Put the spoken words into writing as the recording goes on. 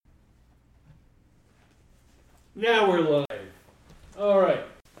Now we're live. All right.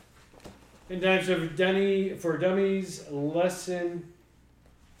 And times for dummies, lesson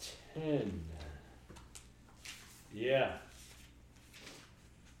 10. Yeah.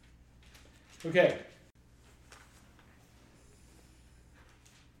 Okay.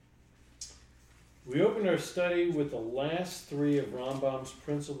 We opened our study with the last three of Rambam's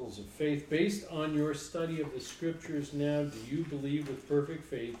principles of faith. Based on your study of the scriptures now, do you believe with perfect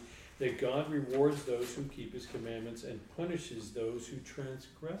faith that God rewards those who keep his commandments and punishes those who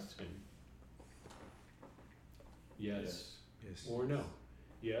transgress him? Yes. Yes. Or no?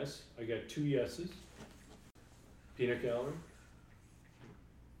 Yes. I got 2 yeses. Peanut gallery?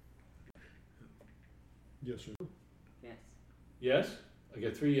 Yes, sir. Yes. Yes. I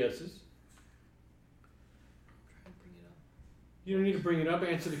got 3 yeses. Try to bring it up. You don't need to bring it up.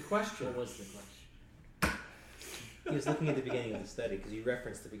 Answer the question. What was the question? He was looking at the beginning of the study because you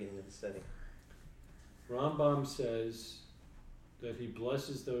referenced the beginning of the study. Rambam says that he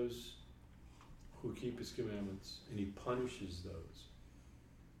blesses those who keep his commandments and he punishes those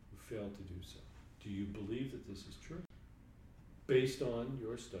who fail to do so. Do you believe that this is true? Based on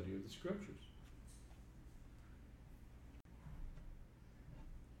your study of the scriptures.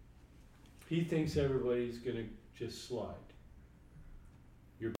 He thinks everybody's going to just slide.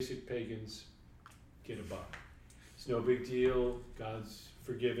 Your basic pagans get a buy. It's no big deal. God's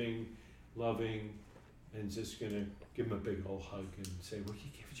forgiving, loving, and just going to give him a big old hug and say, well, you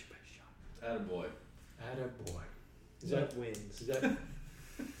give it your best shot. Attaboy. Attaboy. What wins? Is that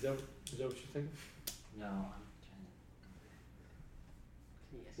what you're thinking? No, I'm trying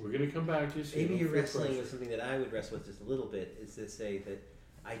to. Yes. We're going to come back to you. Maybe you're wrestling with something that I would wrestle with just a little bit, is to say that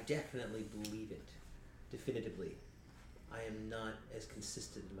I definitely believe it, definitively. I am not as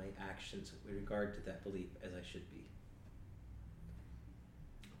consistent in my actions with regard to that belief as I should be.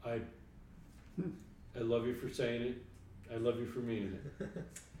 I love you for saying it. I love you for meaning it.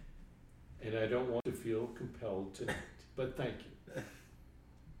 And I don't want to feel compelled to, but thank you.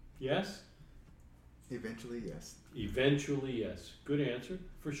 Yes? Eventually, yes. Eventually, yes. Good answer,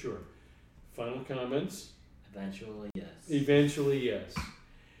 for sure. Final comments? Eventually, yes. Eventually, yes.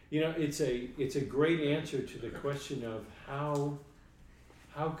 You know, it's a great answer to the question of how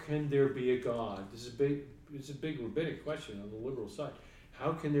can there be a God? It's a big rabbinic question on the liberal side.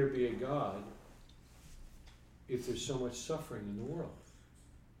 How can there be a God if there's so much suffering in the world?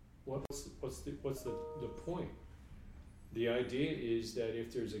 What's the point? The idea is that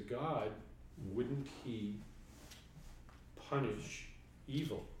if there's a God, wouldn't he punish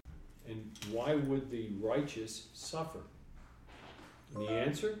evil? And why would the righteous suffer? And the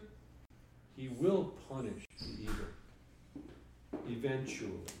answer? He will punish the evil.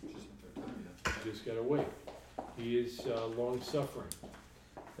 Eventually. You just gotta wait. He is long-suffering.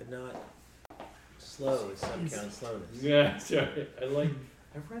 But not slow as some count slowness. Yeah, sorry.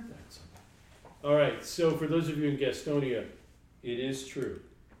 I've read that somewhere. All right, so for those of you in Gastonia, it is true.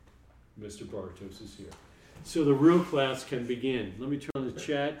 Mr. Bartos is here. So the real class can begin. Let me turn on the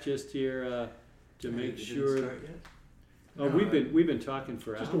chat just here to make sure. Start yet? Oh, No, we've been talking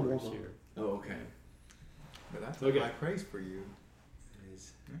for just a hours warm-up. here. Oh, okay. But that's Okay. high praise for you.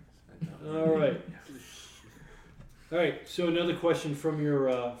 All right. All right. So another question from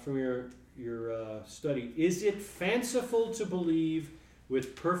your study: is it fanciful to believe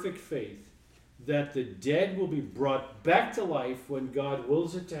with perfect faith that the dead will be brought back to life when God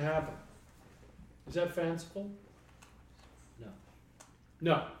wills it to happen? Is that fanciful? No.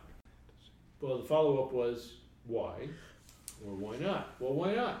 No. Well, the follow-up was why, or why not? Well,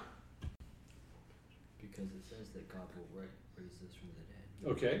 why not? Because it says that God will raise us from the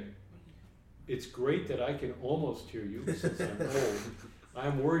dead. Okay. It's great that I can almost hear you since I'm old.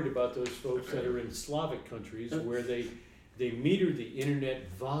 I'm worried about those folks that are in Slavic countries where they meter the internet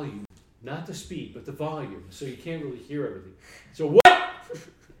volume, not the speed, but the volume, so you can't really hear everything. So what?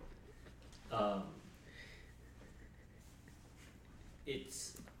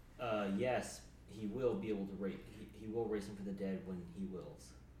 It's yes, he will be able to raise. He will raise him from the dead when he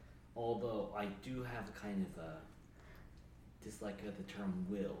wills. Although I do have kind of a dislike of the term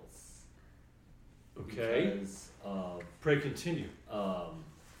wills. Okay. Because of Pray continue.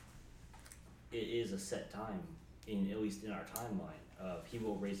 it is a set time at least in our timeline of he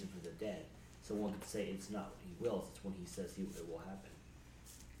will raise him from the dead. So one could say it's not when he wills; it's when he says it will happen.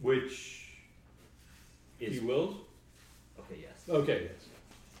 Which he wills? Okay. Yes. Okay, yes.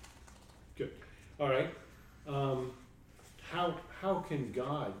 Good. All right. How can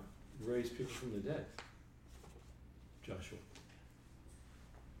God raise people from the dead? Joshua.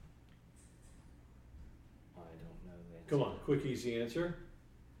 I don't know the answer. Come on, quick, easy answer.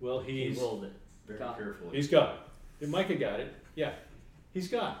 Well, He willed it. Very God. carefully. He's God. And Micah got it. Yeah. He's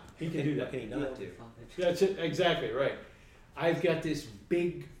God. He can do What that. can he not do? That's it. Exactly right. I've got this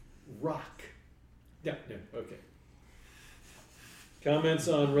big rock. Yeah, no, okay. Comments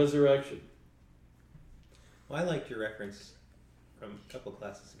on resurrection. Well, I liked your reference from a couple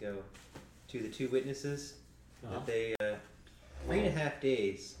classes ago to the two witnesses that they 3.5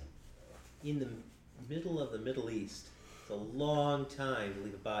 days in the middle of the Middle East. It's a long time to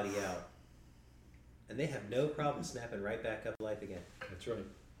leave a body out, and they have no problem snapping right back up to life again. That's right.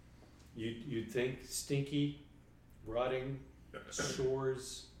 You'd think stinky, rotting,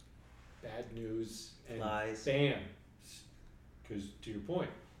 sores, bad news, and Lies. bam. Because to your point,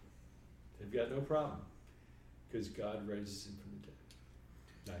 they've got no problem. Because God raises him from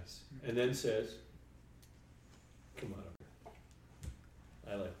the dead. Nice. And then says, come on up here.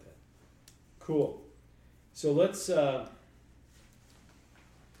 I like that. Cool. So let's, and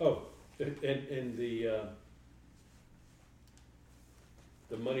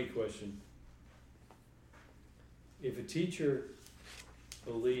the money question. If a teacher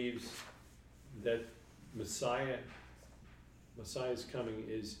believes that Messiah's coming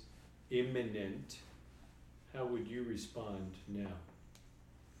is imminent, how would you respond now?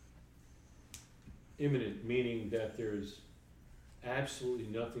 Imminent, meaning that there's absolutely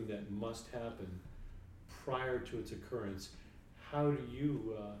nothing that must happen prior to its occurrence. How do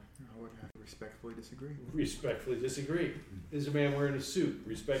you I would have to respectfully disagree. respectfully disagree? There's a man wearing a suit,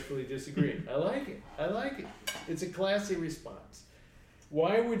 respectfully disagree. I like it. I like it. It's a classy response.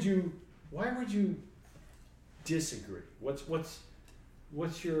 Why would you disagree?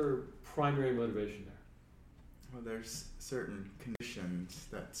 What's your primary motivation there? Well, there's certain conditions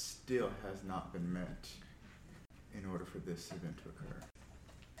that still has not been met in order for this event to occur.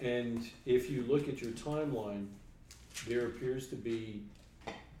 And if you look at your timeline, there appears to be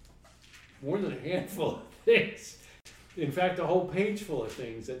more than a handful of things. In fact, a whole page full of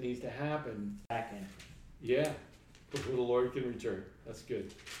things that needs to happen. Back end. Yeah, before the Lord can return. That's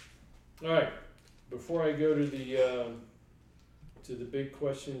good. All right, before I go to the big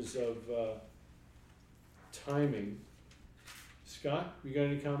questions of timing, Scott, you got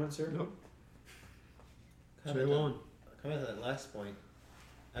any comments here? Nope. Comment on that last point.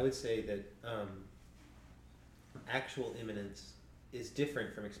 I would say that actual imminence is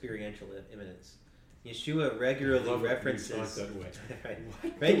different from experiential imminence. Yeshua regularly I love it when you references talk that way. right.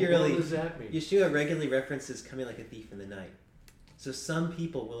 What Regularly- the world does that mean? Yeshua regularly references coming like a thief in the night. So some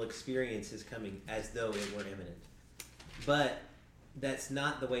people will experience his coming as though it were imminent. But that's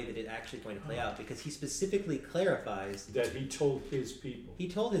not the way that it actually is going to play out, because he specifically clarifies. That he told his people. He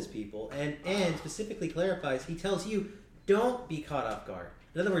told his people, and specifically clarifies, he tells you, don't be caught off guard.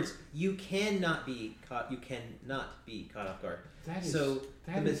 In other words, you cannot be caught off guard. That is, So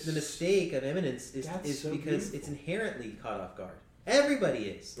that the, is- the mistake of imminence is That's so because beautiful. it's inherently caught off guard. Everybody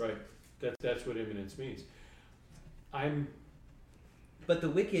is. Right. That's what imminence means. But the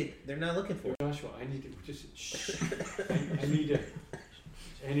wicked, they're not looking for it. Joshua, I need to just shh.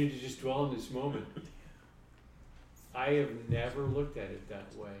 I need to just dwell in this moment. I have never looked at it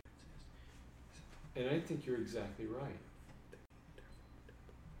that way. And I think you're exactly right.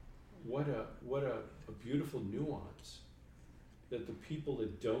 What a beautiful nuance that the people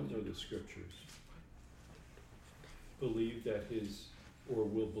that don't know the scriptures believe that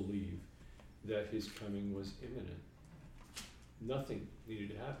will believe that his coming was imminent. Nothing needed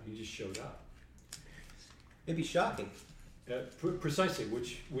to happen. He just showed up. It'd be shocking. Precisely,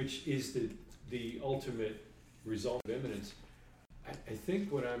 which is the ultimate result of imminence. I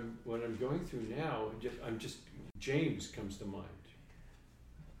think what I'm going through now, James comes to mind,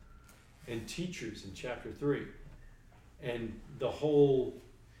 and teachers in chapter 3, and the whole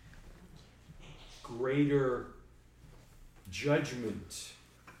greater judgment.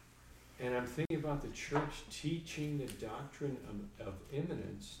 And I'm thinking about the church teaching the doctrine of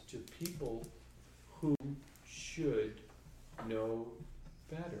imminence to people who should know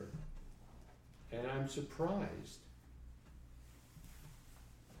better. And I'm surprised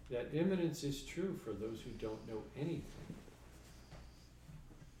that imminence is true for those who don't know anything.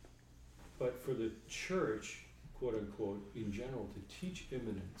 But for the church, quote unquote, in general, to teach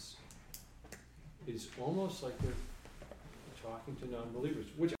imminence is almost like they're talking to non-believers,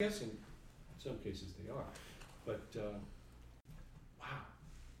 which I guess in some cases they are. But wow,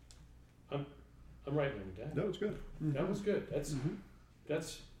 I'm writing them down. That was good. That was good. That's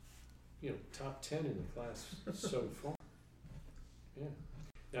Mm-hmm. top 10 in the class so far. Yeah.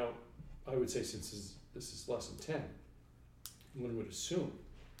 Now, I would say since this is lesson 10, one would assume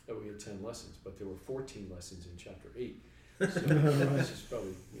that we had 10 lessons, but there were 14 lessons in chapter 8. So this is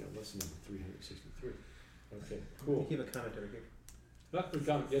probably lesson number 360. cool. You have a comment over here. Not the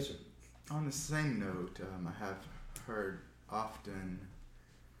comment, yes, sir. On the same note, I have heard often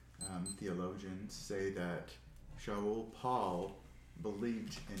theologians say that Shaul Paul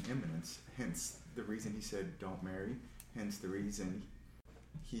believed in imminence, hence the reason he said don't marry, hence the reason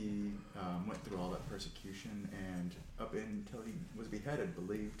he went through all that persecution and up until he was beheaded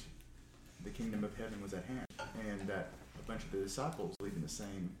believed the kingdom of heaven was at hand, and that a bunch of the disciples believed in the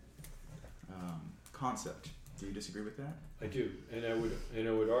same concept. Do you disagree with that? I do, and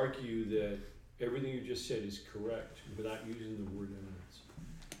I would argue that everything you just said is correct without using the word eminence.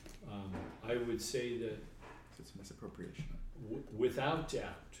 I would say that It's misappropriation. without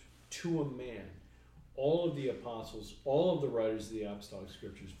doubt, to a man, all of the apostles, all of the writers of the apostolic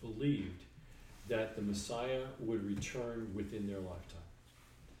scriptures believed that the Messiah would return within their lifetime.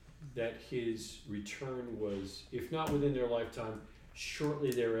 That his return was, if not within their lifetime, shortly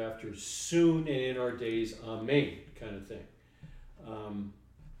thereafter, soon and in our days, amen, kind of thing.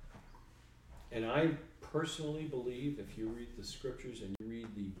 And I personally believe, if you read the scriptures and you read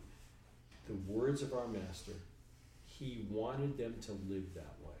the words of our Master, he wanted them to live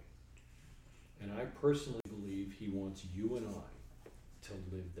that way. And I personally believe he wants you and I to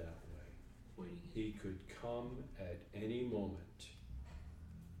live that way. He could come at any moment.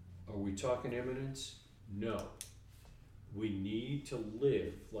 Are we talking imminence? No. We need to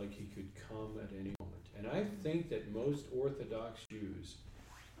live like he could come at any moment. And I think that most Orthodox Jews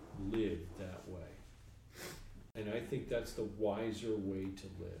live that way. And I think that's the wiser way to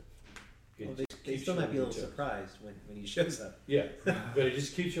live. It Well, they keeps still you might on be a your little toes. surprised when he shows up. Yeah, but it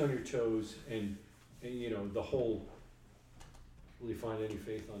just keeps you on your toes, and you know, the whole, will you find any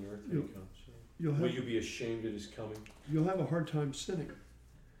faith on earth when he comes? You'll Will have, you be ashamed at his coming? you'll have a hard time sinning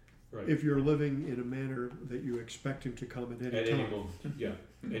Right. if you're living in a manner that you expect him to come at any At time. any moment, yeah.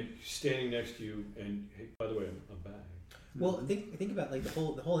 And standing next to you, and hey, by the way, I'm back. Well, think about like the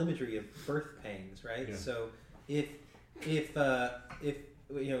whole imagery of birth pangs, right? Yeah. So if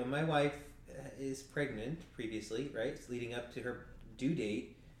you know, my wife is pregnant previously, right? It's leading up to her due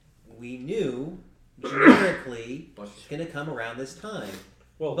date. We knew generically it's gonna come around this time.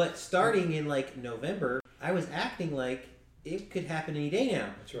 Well, But starting in like November, I was acting like it could happen any day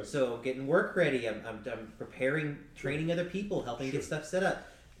now. that's right. So getting work ready, I'm preparing, training other people, helping get Sure. stuff set up.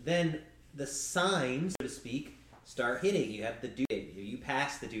 Then the signs, so to speak, start hitting. You have the due date. You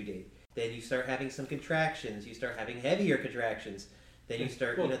pass the due date. Then you start having some contractions. You start having heavier contractions. Then you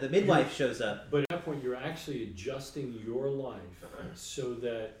start, Well, you know, the midwife shows up. But at that point, you're actually adjusting your life so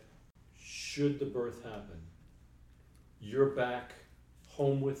that should the birth happen, you're back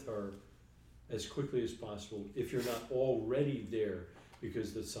home with her as quickly as possible if you're not already there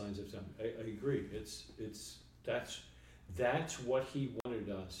because the signs have done. I agree. That's what he wanted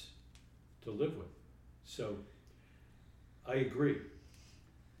us to live with. So I agree,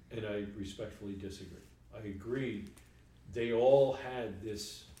 and I respectfully disagree. I agree. They all had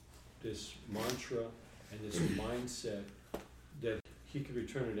this mantra and this mindset that he could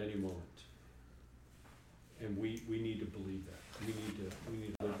return at any moment, and we need to believe that. We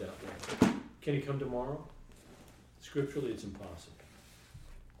need to live that way. Can he come tomorrow? Scripturally, it's impossible.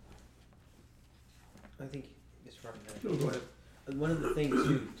 I think Mr. Martin had No, go ahead. one of the things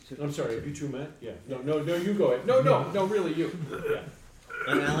too. I'm sorry. Have you two met? Yeah. No. You go ahead. No. Really, you. Yeah.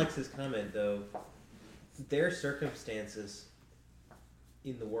 On Alex's comment, though, their circumstances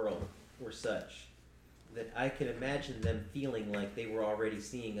in the world were such that I can imagine them feeling like they were already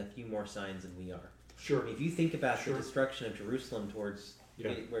seeing a few more signs than we are. I Sure. mean, if you think about Sure. the destruction of Jerusalem towards,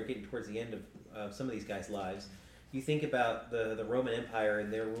 Yeah. we're getting towards the end of some of these guys' lives. You think about the Roman Empire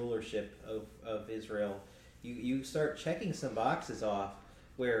and their rulership of Israel. You start checking some boxes off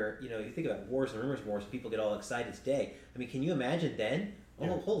where, you know, you think about wars and rumors of wars, people get all excited today. I mean, can you imagine then? Oh,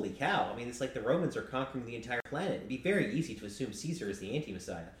 Yeah. holy cow. I mean, it's like the Romans are conquering the entire planet. It'd be very easy to assume Caesar is the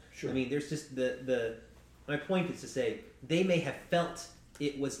anti-Messiah. Sure. I mean, there's just my point is to say they may have felt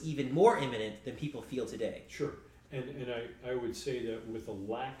it was even more imminent than people feel today. Sure. And I would say that with a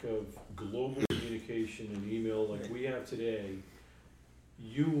lack of global communication and email like we have today,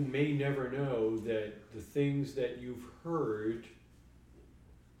 you may never know that the things that you've heard,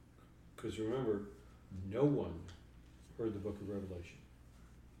 because remember, no one heard the book of Revelation,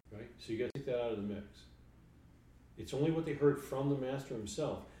 right? So you got to take that out of the mix. It's only what they heard from the Master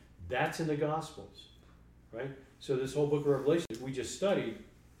himself. That's in the Gospels, right? So this whole book of Revelation that we just studied,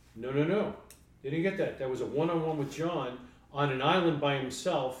 no. They didn't get that. That was a one-on-one with John on an island by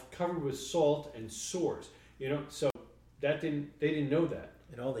himself, covered with salt and sores. You know, so they didn't know that.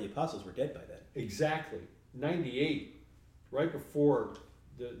 And all the apostles were dead by then. Exactly. 98, right before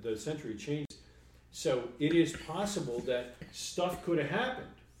the century changed. So it is possible that stuff could have happened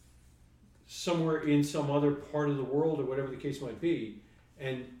somewhere in some other part of the world or whatever the case might be,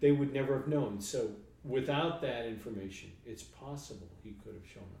 and they would never have known. So without that information, it's possible he could have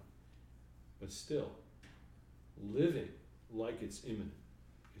shown up. But still, living like it's imminent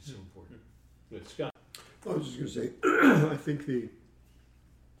is so important. But Scott. I was just going to say, I think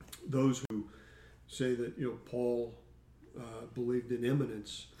those who say that Paul believed in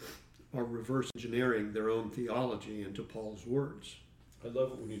imminence are reverse engineering their own theology into Paul's words. I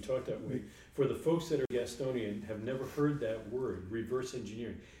love it when you talk that way. For the folks that are Gastonian have never heard that word, reverse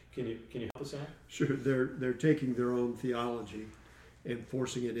engineering. Can you help us out? Sure, they're taking their own theology and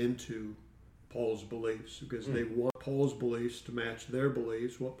forcing it into Paul's beliefs because they want Paul's beliefs to match their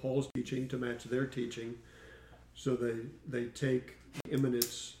beliefs, what Paul's teaching to match their teaching. So they take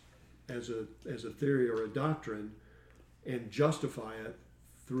imminence as a theory or a doctrine and justify it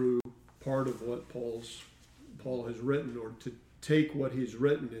through part of what Paul has written, or to take what he's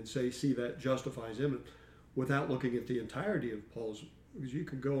written and say, see, that justifies imminence, without looking at the entirety of Paul's. Because you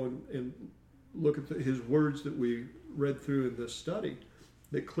can go and look at his words that we read through in this study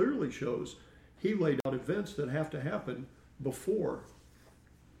that clearly shows he laid out events that have to happen before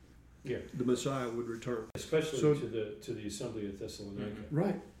the Messiah would return. Especially to the assembly of Thessalonica.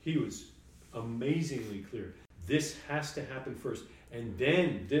 Right. He was amazingly clear. This has to happen first, and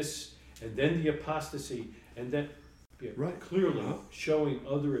then this, and then the apostasy, and then clearly showing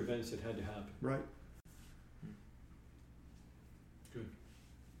other events that had to happen. Right. Good.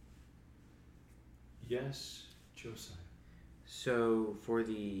 Yes, Josiah. So for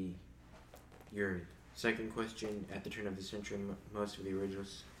your second question, at the turn of the century, most of the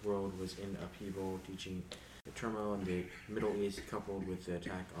religious world was in upheaval, teaching the turmoil in the Middle East coupled with the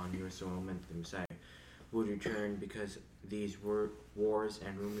attack on U.S. soil meant the Messiah would return because these were wars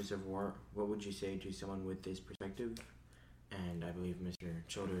and rumors of war. What would you say to someone with this perspective? And I believe Mr.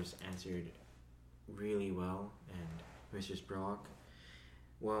 Childers answered really well, and Mr. Spurlock.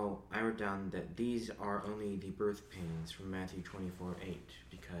 Well, I wrote down that these are only the birth pains from Matthew 24:8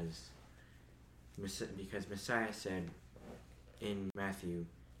 because Messiah said in Matthew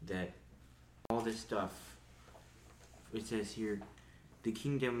that all this stuff, it says here, the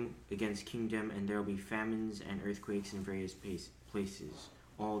kingdom against kingdom, and there will be famines and earthquakes in various places.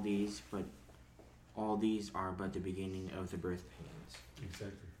 All these are but the beginning of the birth pains.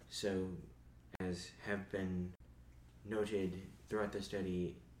 Exactly. So, as have been noted throughout the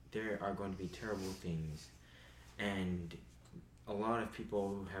study, there are going to be terrible things, and a lot of people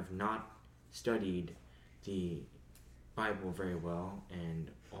who have not studied the Bible very well and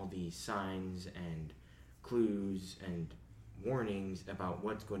all these signs and clues and warnings about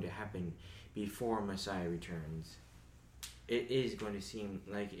what's going to happen before Messiah returns, it is going to seem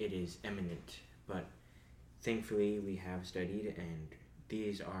like it is imminent, but thankfully we have studied, and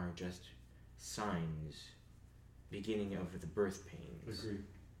these are just signs, beginning of the birth pains.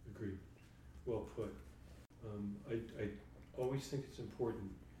 Agreed. Well put. I always think it's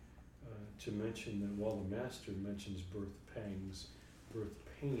important to mention that while the Master mentions birth pangs, birth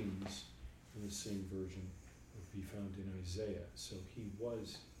pains in the same version would be found in Isaiah. So he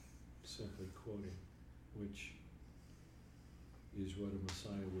was simply quoting, which is what a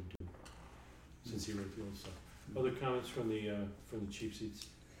Messiah would do, since he wrote the old stuff. Other comments from the cheap seats?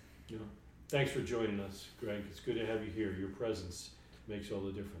 No. Thanks for joining us, Greg. It's good to have you here. Your presence makes all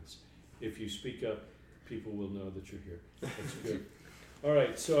the difference. If you speak up, people will know that you're here. That's good. All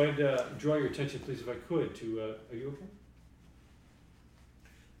right, so I'd draw your attention, please, if I could, to, are you okay?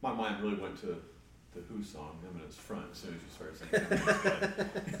 My mind really went to the Who song, Eminence Front, as soon as you started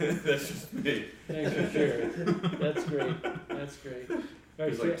singing. That's just me. Thanks for sharing. That's great. All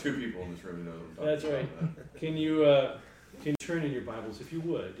right, There's like two people in this room who know what I'm talking about. That's right. Can you turn in your Bibles, if you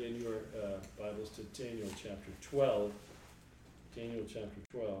would, in your Bibles to Daniel chapter 12. Daniel chapter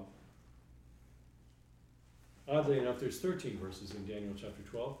 12. Oddly enough, there's 13 verses in Daniel chapter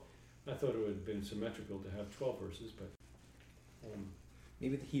 12. I thought it would have been symmetrical to have 12 verses, but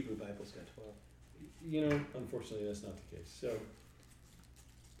maybe the Hebrew Bible's got 12. Unfortunately, that's not the case. So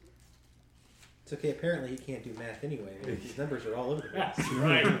it's okay. Apparently, he can't do math anyway. I mean, these numbers are all over the place. that's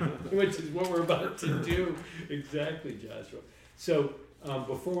right, which is what we're about to do. Exactly, Joshua. So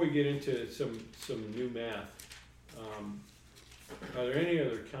before we get into some new math, are there any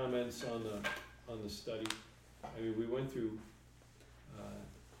other comments on the study? I mean, we went through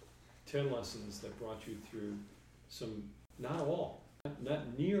 10 lessons that brought you through some, not all,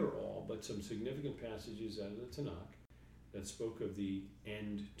 not near all, but some significant passages out of the Tanakh that spoke of the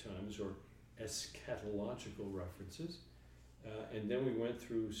end times or eschatological references. And then we went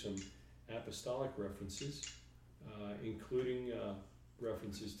through some apostolic references, including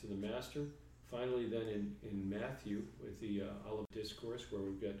references to the Master. Finally, then in Matthew, with the Olivet Discourse, where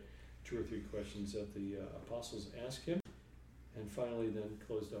we've got 2 or 3 questions that the apostles ask him. And finally, then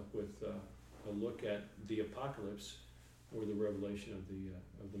closed up with a look at the Apocalypse, or the revelation of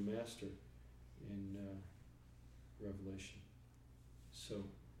the Master in Revelation. So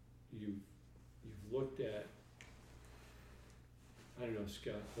you've looked at, I don't know,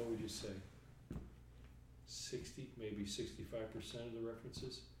 Scott, what would you say? 60, maybe 65% of the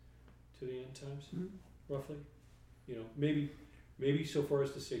references to the end times, roughly. You know, maybe so far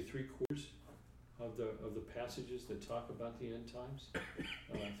as to say 3/4 of the passages that talk about the end times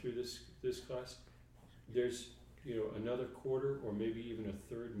through this class. There's, you know, another quarter or maybe even a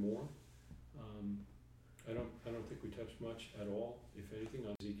third more. I don't think we touched much at all, if anything,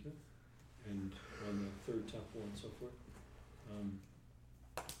 on Ezekiel and on the third temple and so forth.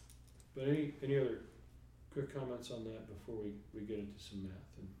 But any other quick comments on that before we get into some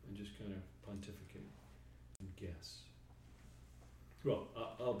math and just kind of pontificate and guess? Well,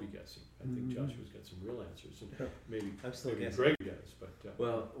 I'll be guessing. I think Joshua's got some real answers, and maybe I'm still guessing. Greg does. But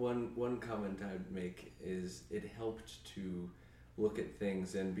Well, one comment I would make is it helped to look at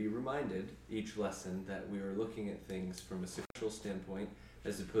things and be reminded each lesson that we were looking at things from a sexual standpoint,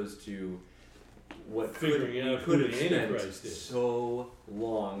 as opposed to what Figuring out could who have the spent Antichrist is. so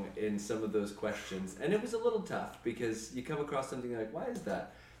long in some of those questions, and it was a little tough because you come across something like, why is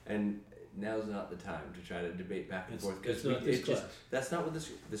that? And now's not the time to try to debate back and forth, because that's not what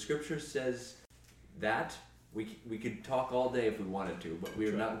the scripture says. That we could talk all day if we wanted to, but we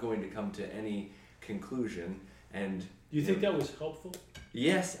are not going to come to any conclusion. And do you think that was helpful?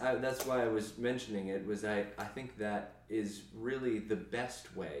 Yes, that's why I was mentioning it. I think that is really the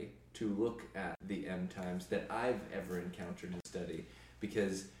best way to look at the end times that I've ever encountered in study,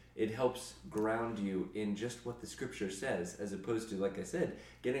 because it helps ground you in just what the scripture says, as opposed to, like I said,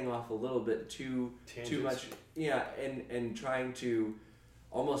 getting off a little bit too much, and trying to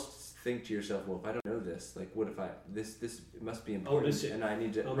almost think to yourself, well, if I don't know this, like, what if this must be important, and I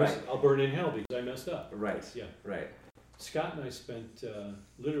need to, I'll burn in hell because I messed up. Right. Yeah. Right. Scott and I spent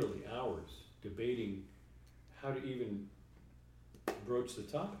literally hours debating how to even broach the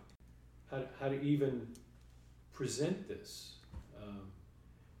topic, how to even present this.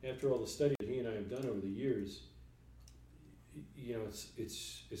 After all the study that he and I have done over the years, you know,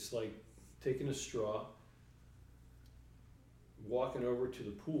 it's like taking a straw, walking over to the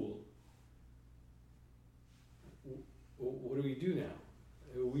pool. What do we do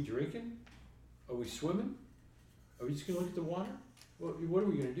now? Are we drinking? Are we swimming? Are we just going to look at the water? What are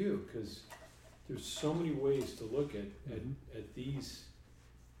we going to do? Because there's so many ways to look at these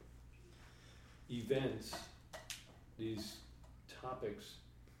events, these topics.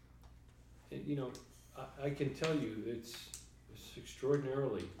 And, you know, I can tell you it's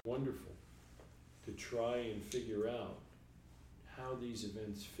extraordinarily wonderful to try and figure out how these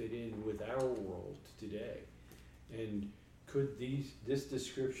events fit in with our world today. And could this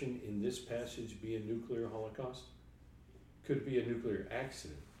description in this passage be a nuclear holocaust? Could it be a nuclear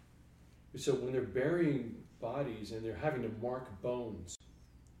accident? So when they're burying bodies and they're having to mark bones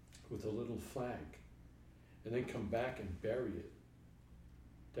with a little flag and then come back and bury it,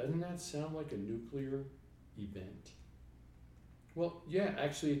 doesn't that sound like a nuclear event? Well, yeah,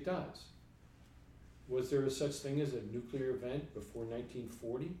 actually it does. Was there a such thing as a nuclear event before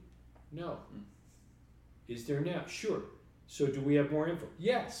 1940? No. Is there now? Sure. So do we have more info?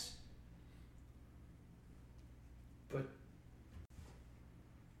 Yes. But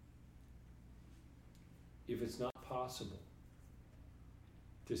if it's not possible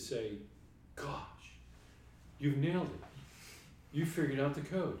to say, gosh, you've nailed it. You figured out the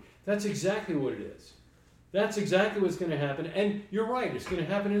code. That's exactly what it is. That's exactly what's going to happen. And you're right, it's going to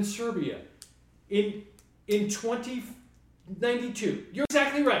happen in Serbia in 2092. You're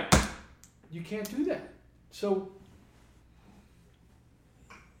exactly right. You can't do that. So,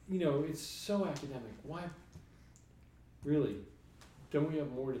 you know, it's so academic. Why? Really, don't we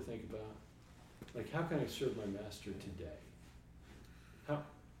have more to think about? Like, how can I serve my master today?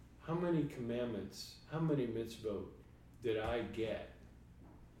 How many commandments, how many mitzvot did I get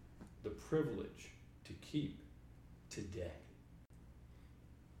the privilege to keep today?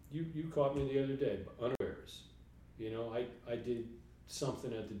 You caught me the other day, unawares. You know, I did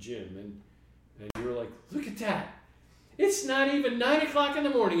something at the gym, and you were like, look at that. It's not even 9 o'clock in the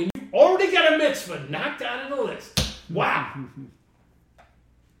morning, and you've already got a mitzvah knocked out of the list. Wow.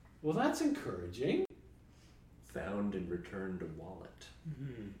 Well, that's encouraging. Found and returned a wallet.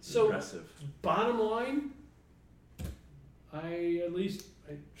 So, impressive. Bottom line, I at least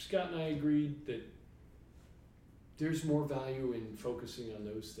Scott and I agreed that there's more value in focusing on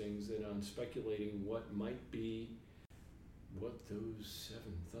those things than on speculating what might be what those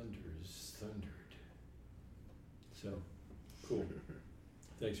seven thunders thundered. So, cool.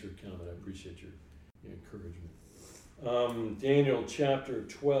 Thanks for your comment. I appreciate your encouragement. Daniel chapter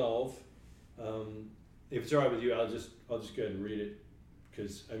 12. If it's all right with you, I'll just go ahead and read it,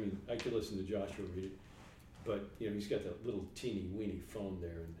 because I could listen to Joshua read it, but he's got that little teeny weeny phone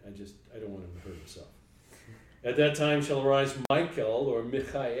there, and I don't want him to hurt himself. At that time shall arise Michael, or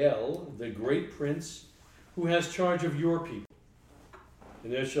Michael, the great prince, who has charge of your people.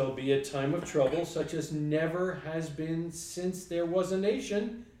 And there shall be a time of trouble, such as never has been since there was a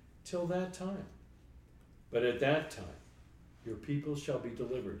nation till that time. But at that time, your people shall be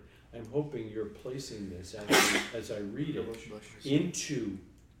delivered. I'm hoping you're placing this as I read it into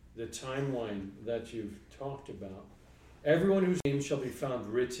the timeline that you've talked about. Everyone whose name shall be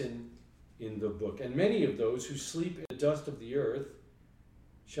found written in the book, and many of those who sleep in the dust of the earth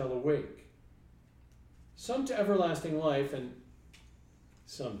shall awake, some to everlasting life, and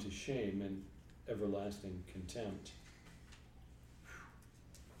some to shame and everlasting contempt.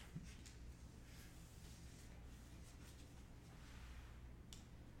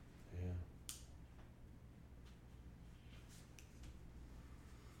 Yeah.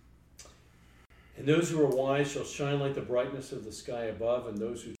 And those who are wise shall shine like the brightness of the sky above, and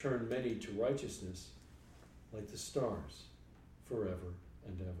those who turn many to righteousness like the stars forever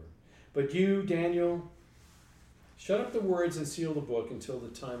and ever. But you, Daniel, shut up the words and seal the book until the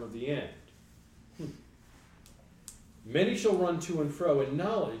time of the end. Many shall run to and fro, and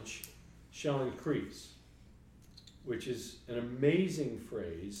knowledge shall increase, which is an amazing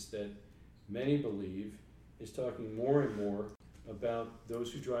phrase that many believe is talking more and more about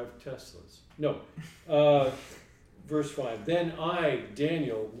those who drive Teslas. No. Verse 5. Then I,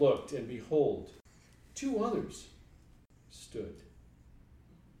 Daniel, looked, and behold, two others stood,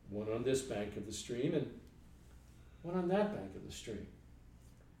 one on this bank of the stream, and one on that bank of the stream.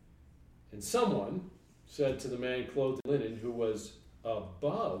 And someone said to the man clothed in linen, who was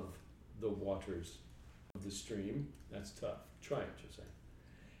above the waters of the stream, that's tough, try it, Jose,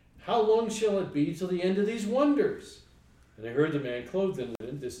 how long shall it be till the end of these wonders? And I heard the man clothed in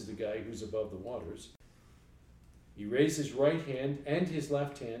linen, this is the guy who's above the waters, he raised his right hand and his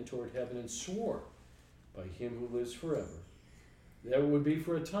left hand toward heaven and swore by him who lives forever, that it would be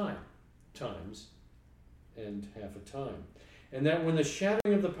for a time, times, and half a time, and that when the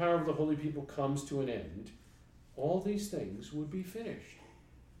shattering of the power of the holy people comes to an end, all these things would be finished.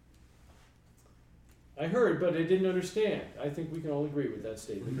 I heard, but I didn't understand. I think we can all agree with that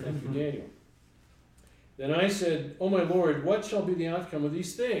statement. Thank you, Daniel. Then I said, "O my Lord, what shall be the outcome of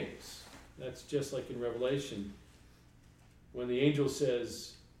these things?" That's just like in Revelation, when the angel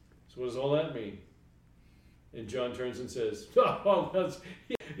says, "So what does all that mean?" And John turns and says, "Oh, that's,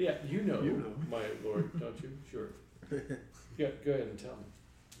 yeah, you know, my Lord, don't you?" Sure. Yeah, go ahead and tell me.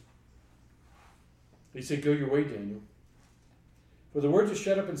 He said, "Go your way, Daniel. For the words are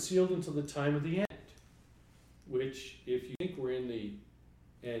shut up and sealed until the time of the end," which, if you think we're in the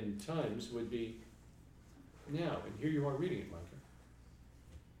end times, would be now. And here you are reading it, Micah.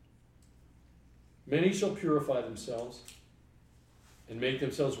 Many shall purify themselves and make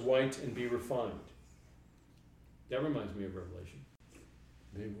themselves white and be refined. That reminds me of Revelation.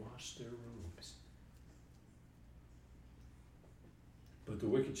 They wash their robes. But the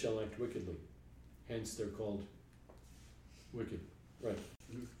wicked shall act wickedly. Hence they're called wicked. Right.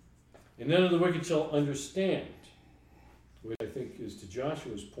 And none of the wicked shall understand, which I think is to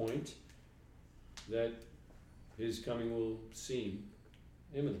Joshua's point, that his coming will seem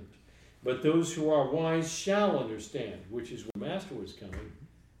imminent. But those who are wise shall understand, which is where Master was coming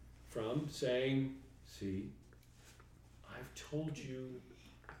from, saying, "See, I've told you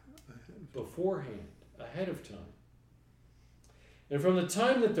beforehand, ahead of time." And from the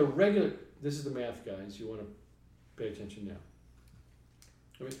time that the regular, this is the math, guys, you want to pay attention now.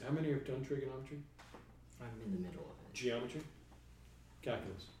 I mean, how many have done trigonometry? I'm in the middle of it. Geometry?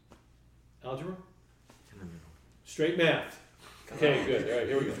 Calculus? Algebra? In the middle. Straight math. Okay, good. All right,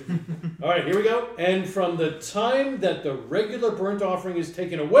 here we go. All right, here we go. And from the time that the regular burnt offering is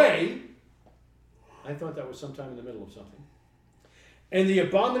taken away, I thought that was sometime in the middle of something, and the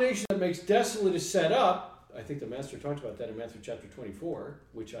abomination that makes desolate is set up, I think the Master talked about that in Matthew chapter 24,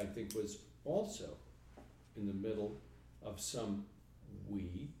 which I think was also in the middle of some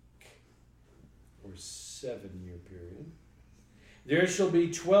week or 7-year period. There shall be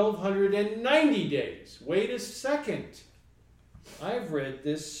 1,290 days. Wait a second. I've read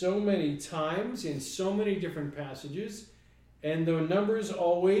this so many times in so many different passages, And the number is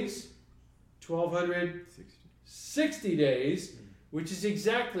always 1260 days, which is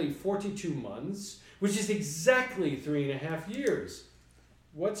exactly 42 months, which is exactly 3.5 years.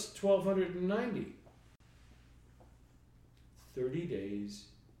 What's 1290? 30 days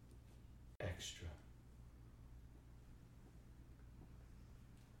extra.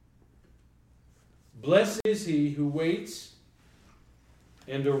 Blessed is he who waits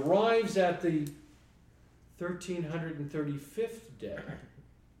and arrives at the 1335th day,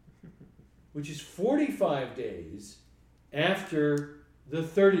 which is 45 days after the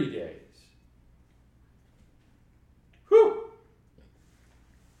 30 days. Whew!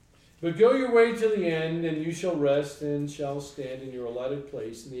 But go your way to the end, and you shall rest and shall stand in your allotted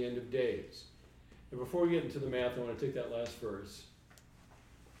place in the end of days. And before we get into the math, I want to take that last verse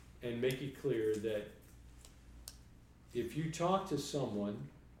and make it clear that if you talk to someone,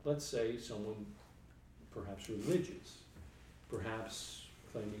 let's say someone perhaps religious, perhaps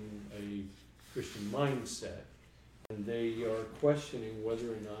claiming a Christian mindset, and they are questioning whether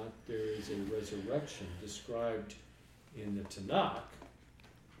or not there is a resurrection described in the Tanakh,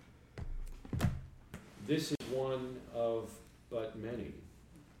 this is one of but many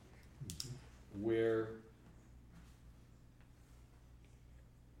where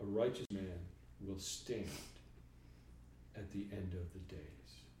a righteous man will stand at the end of the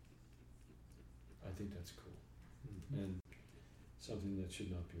days. I think that's cool. And something that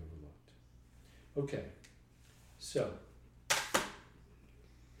should not be overlooked. Okay, so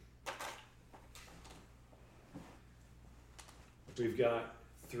we've got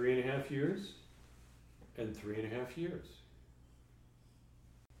 3.5 years and 3.5 years.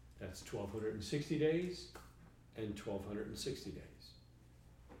 That's 1260 days and 1260 days.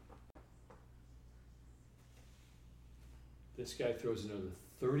 This guy throws another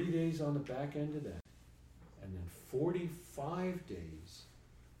 30 days on the back end of that, and then 45 days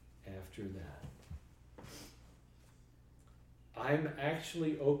after that. I'm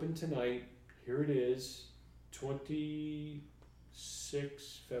actually open tonight. Here it is,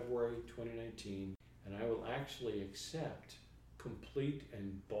 26 February 2019, and I will actually accept complete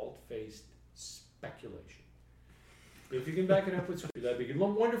and bald-faced speculation. If you can back it up with scripture, that'd be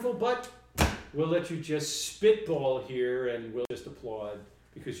wonderful, but we'll let you just spitball here and we'll just applaud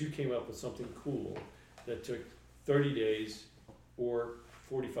because you came up with something cool that took 30 days or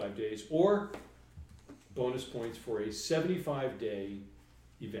 45 days or bonus points for a 75-day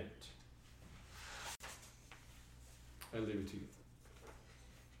event. I leave it to you.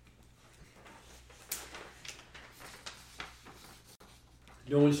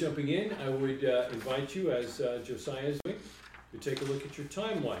 No one's jumping in. I would invite you, as Josiah is doing, to take a look at your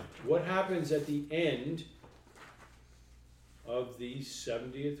timeline. What happens at the end of the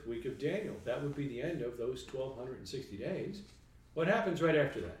 70th week of Daniel? That would be the end of those 1260 days. What happens right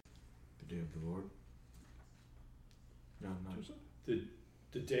after that? The day of the Lord. No, not.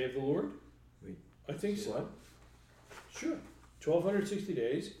 The day of the Lord? Wait. I think so. What? Sure. 1260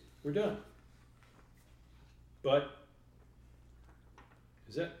 days, we're done. But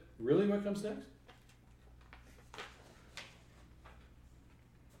is that really what comes next?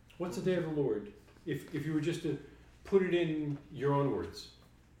 What's the day of the Lord? If you were just to put it in your own words.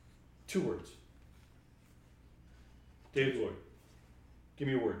 2 words. Day of the Lord. Give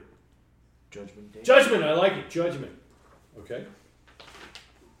me a word. Judgment Day. Judgment, I like it. Judgment. Okay.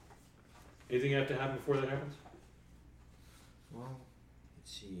 Anything have to happen before that happens? Well,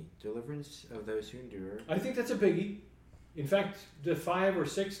 let's see. Deliverance of those who endure. I think that's a biggie. In fact, the 5 or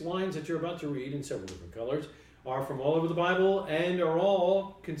 6 lines that you're about to read in several different colors are from all over the Bible and are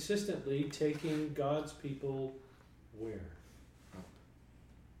all consistently taking God's people where? Up.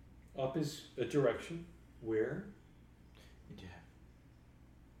 Up is a direction. Where? Into heaven.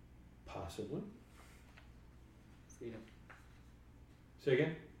 Possibly. Freedom. Say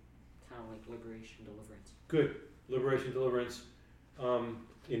again? Kind of like liberation, deliverance. Good. Liberation, deliverance.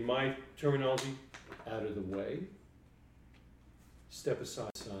 In my terminology, out of the way. Step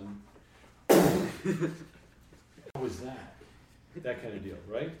aside, son. What was that? That kind of deal,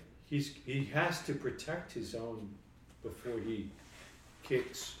 right? He has to protect his own before he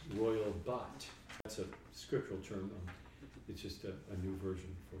kicks royal butt. That's a scriptural term. It's just a new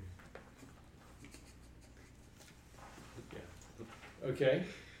version for you. Yeah. Okay.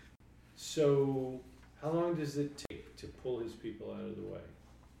 So, how long does it take to pull his people out of the way?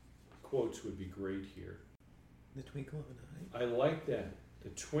 Quotes would be great here. The twinkle of an eye. I like that. The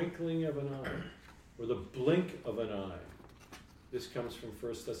twinkling of an eye, or the blink of an eye. This comes from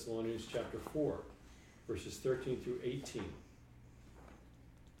 1 Thessalonians chapter 4, verses 13 through 18.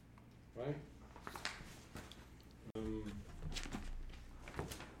 Right?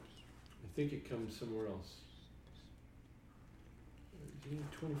 think it comes somewhere else. Do you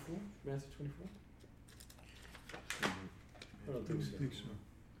need 24? Matthew 24? I don't think so.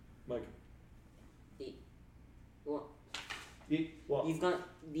 Mike. Well, Well, you've got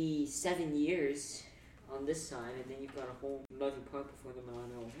the 7 years on this side, and then you've got a whole another part before the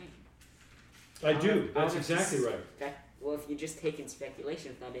millennial reign. I do. I'll That's have to exactly right. Well, if you're just taking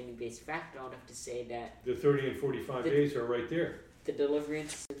speculation without any base fact, I would have to say that The 30 and 45 days are right there. the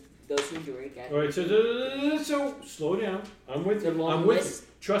deliverance of those who endure it. All right, so slow down. I'm with The you. long I'm with list. you.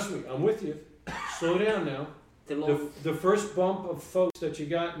 Trust me, I'm with you. Slow down now. The long, The first bump of folks that you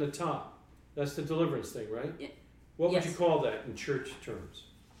got in the top, that's the deliverance thing, right? Yeah. What would Yes. you call that in church terms?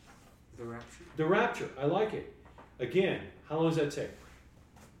 the rapture. The rapture. I like it. Again, how long does that take?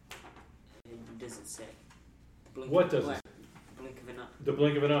 And does it say? The blink What of, does it say? The blink of an eye. The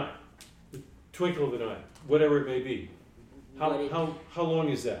blink of an eye, the twinkle of an eye, whatever it may be. But it- How long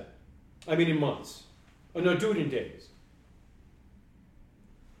is that? I mean in months. Oh no, do it in days.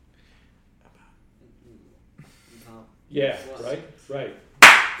 About Yeah, Well- right.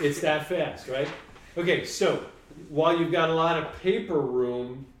 It's that fast, right? Okay, so while you've got a lot of paper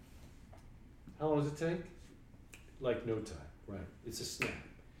room, how long does it take? Like no time, right? It's a snap.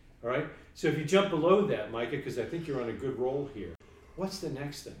 All right? So if you jump below that, Micah, because I think you're on a good roll here, what's the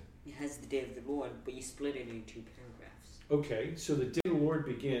next thing? It has the day of the Lord, but you split it into 2 paragraphs. Okay, so the day of the Lord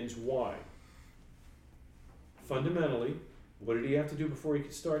begins, why? Fundamentally, what did he have to do before he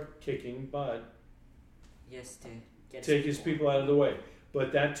could start kicking butt? Yes, to get Take his people out of the way.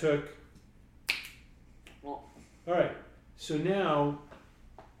 But that took... Well, All right, so now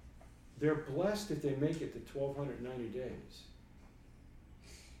they're blessed if they make it to 1,290 days.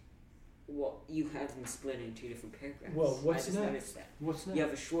 well, you have them split into 2 different paragraphs. Well, what's I just next? noticed that. What's You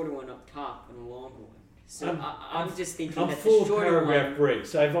have a shorter one up top and a longer one. So I'm- I'm just thinking I'm that full the of shorter paragraph one.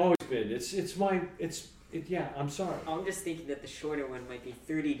 breaks. I've always been. Yeah, I'm sorry. I'm just thinking that the shorter one might be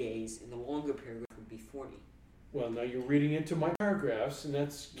 30 days, and the longer paragraph would be 40. Well, now you're reading into my paragraphs, and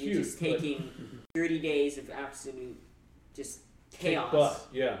that's You're cute. just taking 30 days of absolute just Kick chaos, butt,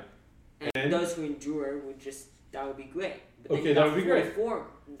 yeah. and, And? those who endure that would be great. But Okay, then you that got would be great. 44,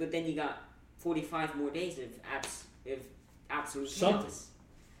 but then you got 45 more days of absolute Something. chaos.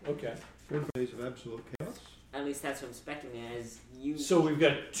 Okay. 4 days of absolute chaos. At least that's what I'm expecting as you. So we've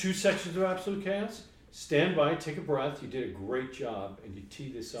got 2 sections of absolute chaos. Stand by, take a breath. You did a great job, and you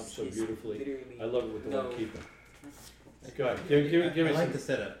tee this up so It's beautifully. literally I love it with the no. one keeper. Go ahead. Give I me like some. the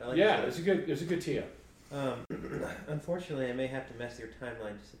setup. I like Yeah, the it's a good tee up. setup. Unfortunately, I may have to mess your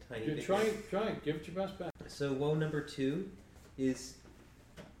timeline just a tiny bit. Try it. Give it your best back. So woe number 2 is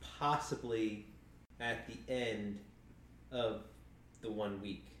possibly at the end of the 1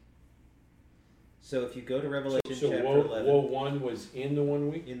 week. So if you go to Revelation So chapter woe 11, 1 was in the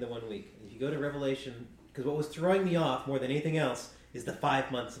 1 week. in the 1 week, if you go to Revelation, because what was throwing me off more than anything else is the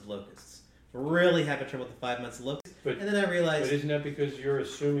 5 months of locusts. Really having trouble with the 5 months of locusts. But- and then I realized, But isn't that because you're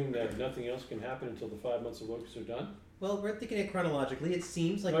assuming that nothing else can happen until the 5 months of locusts are done? well, we're thinking it chronologically. It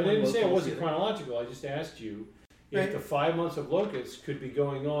seems like I one didn't woe say it follows wasn't the other. chronological. I just asked you if Right. the 5 months of locusts could be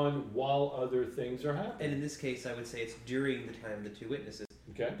going on while other things are happening. And in this case, I would say it's during the time of the 2 witnesses.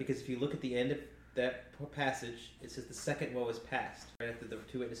 Okay. Because if you look at the end of that passage, it says the second woe is past, right after the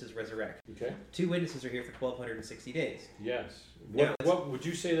 2 witnesses resurrect. Okay. 2 witnesses are here for 1,260 days. Yes. Now What would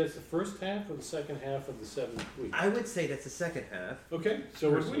you say that's the first half or the second half of the 7th week? I would say that's the second half. Okay.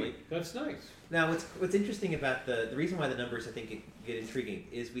 So would we. Personally. That's nice. Now, what's interesting about the reason why the numbers I think get intriguing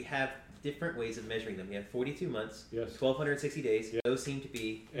is we have different ways of measuring them. We have 42 months, Yes. 1,260 days. Yeah. Those seem to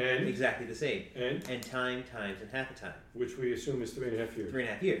be And exactly the same. and Time, times, and half a time. which we assume is 3.5 years.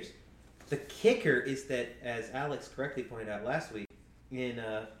 3.5 years. The kicker is that, as Alex correctly pointed out last week, in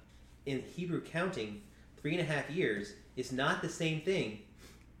Hebrew counting, 3.5 years is not the same thing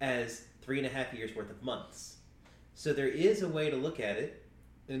as 3.5 years worth of months. So there is a way to look at it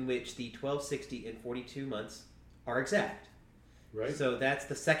in which the 1260 and 42 months are exact. Right. So that's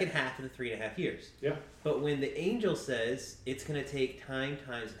the second half of the 3.5 years. Yeah. But when the angel says it's going to take time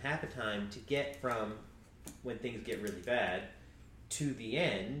times and half a time to get from when things get really bad to the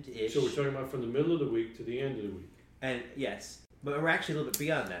end ish. So we're talking about from the middle of the week to the end of the week. And yes, but we're actually a little bit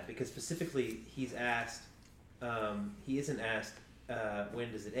beyond that because specifically he's asked, he isn't asked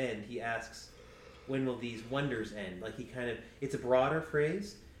when does it end. He asks when will these wonders end. Like it's a broader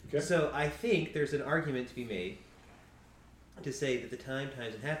phrase. Okay. So I think there's an argument to be made to say that the time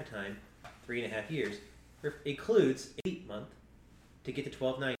times and half a time, 3.5 years, includes a leap month to get to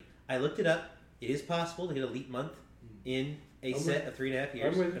 1290. I looked it up. It is possible to get a leap month in a I'm set of 3.5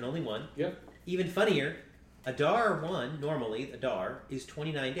 years, I'm with you. and only one. Yep. Even funnier, Adar 1, normally, Adar, is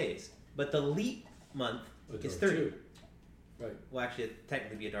 29 days. But the leap month is Adar 30. 2. Right. Well, actually, it'd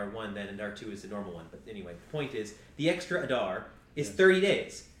technically be Adar 1 then, and Adar 2 is the normal one. But anyway, the point is, the extra Adar is Yes. 30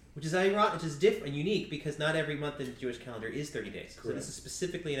 days, which is ironic, which is different and unique because not every month in the Jewish calendar is 30 days. So Correct. this is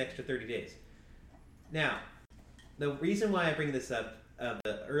specifically an extra 30 days. Now, the reason why I bring this up,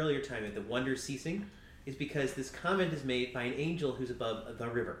 the earlier time of the wonders ceasing, is because this comment is made by an angel who's above the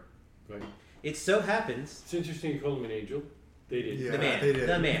river. Right. It so happens It's interesting you call him an angel. They did. Yeah, the man, they did.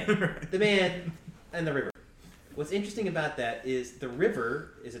 the man, the man, and the river. What's interesting about that is the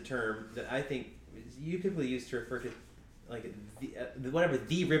river is a term that I think is typically used to refer to like whatever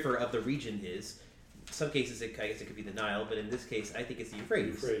the river of the region is. In some cases, I guess it could be the Nile, but in this case, I think it's the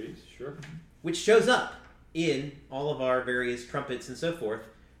Euphrates, Euphrates, sure. which shows up in all of our various trumpets and so forth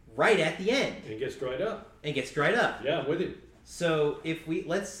right at the end And it gets dried up. and gets dried up. Yeah, with it. So if we,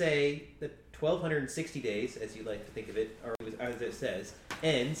 let's say that 1,260 days, as you like to think of it, or as it says,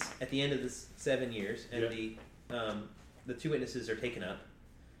 ends at the end of the 7 years, and the two witnesses are taken up.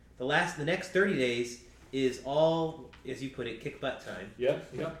 The next 30 days is all, as you put it, kick butt time. Yep,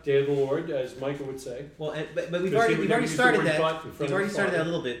 yep. Day of the Lord, as Micah would say. Well, but we've Because he already would never use the started word that. but in front We've of already his started that a father.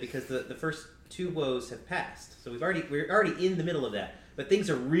 little bit because the first two woes have passed. So we're already in the middle of that. But things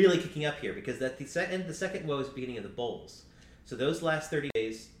are really kicking up here because the second woe is the beginning of the bowls. So those last 30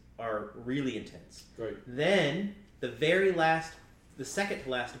 days are really intense. Right. Then the second to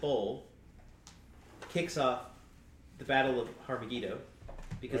last bowl kicks off the Battle of Harmageddo,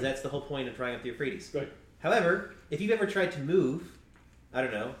 because Right. that's the whole point of drying up the Euphrates. Right. However, if you've ever tried to move, I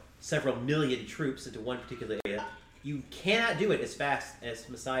don't know, several million troops into one particular area, you cannot do it as fast as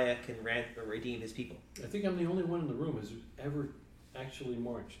Messiah can redeem his people. I think I'm the only one in the room who's ever actually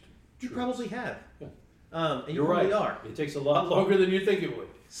marched. You troops. probably have. Yeah. And you You're probably right. are. It takes a lot longer than you think it would.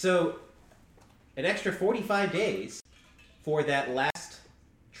 So, an extra 45 days for that last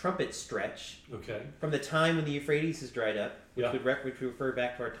trumpet stretch Okay. from the time when the Euphrates is dried up, which Yeah. would refer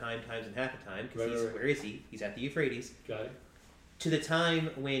back to our times, and half a time, because Right, right. where is he? He's at the Euphrates. Got it. To the time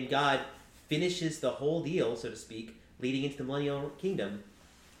when God finishes the whole deal, so to speak, leading into the millennial kingdom,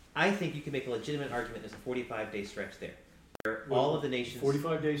 I think you can make a legitimate argument there's a 45-day stretch there, where all of the nations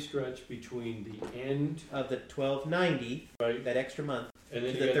 45-day stretch between the end, of the 1290, right, that extra month, and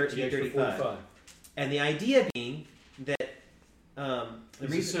then to you the get the extra 1335. 45. and the idea being that the He's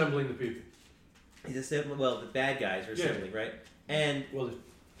reason assembling the people. he's assembling, well, the bad guys are Yeah. assembling, right? And Well,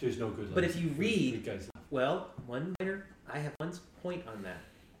 there's no good. But life if you for the read- guys. well, I have one point on that,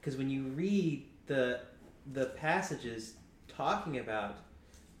 because when you read the passages talking about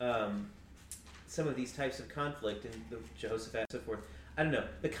some of these types of conflict and the Jehoshaphat and so forth, I don't know.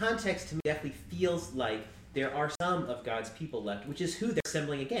 The context to me definitely feels like there are some of God's people left, which is who they're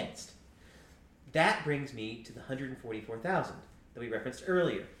assembling against. That brings me to the 144,000 that we referenced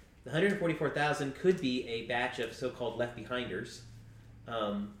earlier. The 144,000 could be a batch of so-called left-behinders.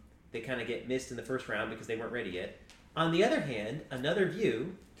 They kind of get missed in the first round because they weren't ready yet. On the other hand, another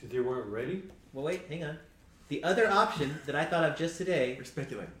view... They weren't ready? Well, wait, hang on. The other option that I thought of just today We're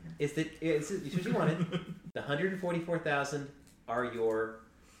speculating here. is that it's what you wanted. The 144,000 are your,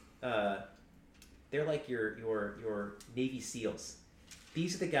 they're like your Navy SEALs.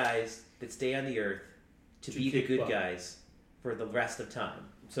 These are the guys that stay on the earth to be the kick good butt. guys for the rest of time,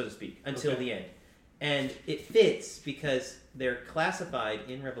 so to speak, until Okay. the end. And it fits because they're classified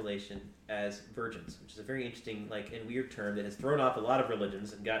in Revelation as virgins, which is a very interesting, and weird term that has thrown off a lot of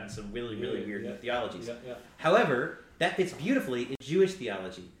religions and gotten some really weird theologies. Yeah, yeah. However, that fits beautifully in Jewish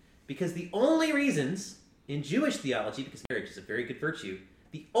theology, because the only reasons in Jewish theology, because marriage is a very good virtue,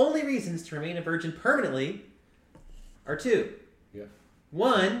 the only reasons to remain a virgin permanently are two. Yeah.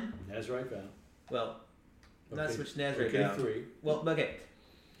 One, Nazarite vow. well, not Okay. so much Nazarite Okay, vow. 3. Well, okay.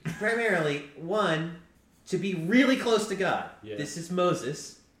 Primarily, one, to be really close to God. Yeah. This is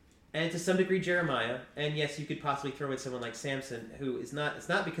Moses, and to some degree Jeremiah, and yes, you could possibly throw in someone like Samson, who is not, it's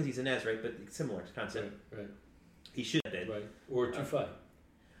not because he's a Nazarite, but it's similar to concept. Right, He should have been. right. Or to fight.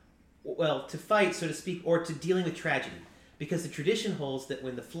 Well, to fight, so to speak, or to dealing with tragedy. Because the tradition holds that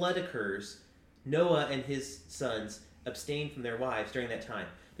when the flood occurs, Noah and his sons abstain from their wives during that time.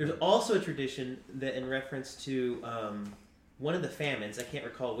 There's also a tradition that, in reference to one of the famines, I can't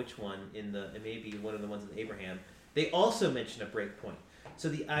recall which one, it may be one of the ones in Abraham, they also mention a break point.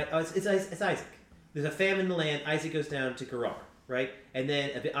 So it's Isaac. There's a famine in the land, Isaac goes down to Gerar, right? And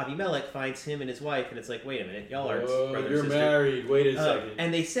then Abimelech finds him and his wife, and it's like, wait a minute, y'all are brother and You're sister. married. Wait a second.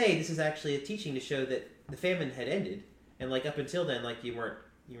 And they say this is actually a teaching to show that the famine had ended, and up until then, you weren't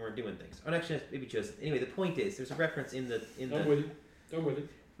doing things. Or actually, maybe Joseph. Anyway, the point is, there's a reference in the. I'm with you. I'm with you.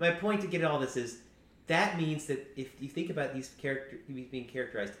 My point to get at all this is, that means that if you think about these being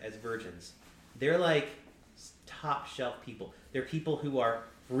characterized as virgins, they're like top shelf people. They're people who are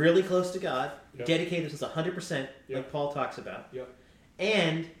really close to God, Yep. dedicated themselves 100%, Yep. like Paul talks about, Yep.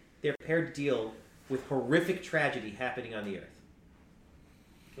 and they're prepared to deal with horrific tragedy happening on the earth,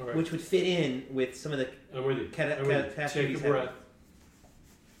 All right. which would fit in with some of the I'm with you. Cata- I'm with you. catastrophes Take a breath. happening.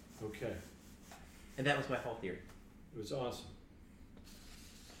 Okay. And that was my whole theory. It was awesome.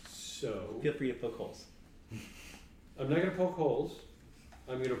 So Feel free to poke holes. I'm not going to poke holes.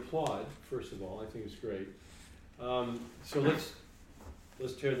 I'm going to applaud. First of all, I think it's great. So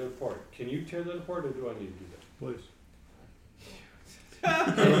let's tear that apart. Can you tear that apart, or do I need to do that? Please.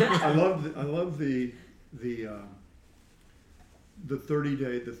 I love the 30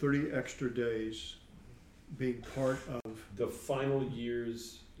 the 30 extra days being part of The final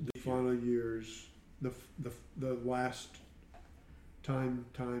years. the final years, the last time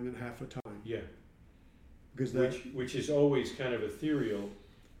and half a time, Yeah. because that Which is always kind of ethereal,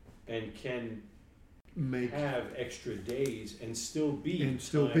 and can make have extra days and still be and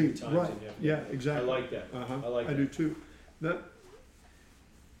still time, be times, right. and half. Yeah, I exactly. like that. Uh-huh. I like I that. do too. That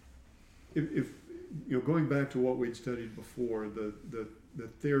if you know, going back to what we'd studied before, the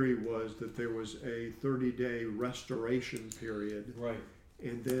theory was that there was a 30-day restoration period Right.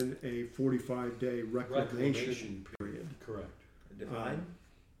 and then a 45-day reclamation period. Correct. Define?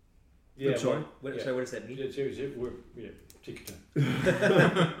 Yeah. sorry? well, yeah. Sorry, what does that mean? Take your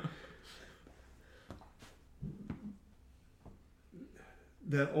time.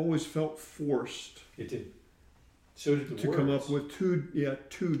 That always felt forced It did. So did the to words. come up with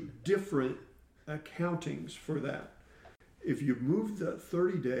two different accountings for that. If you move the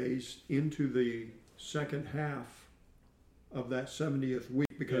 30 days into the second half of that 70th week,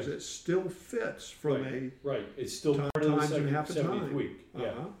 because Yeah. it still fits from Right. It's still Time- part of the times and second, half a 70th time. week. a Yeah.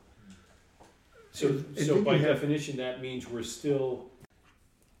 uh-huh. So, And so then by you have- definition, that means we're still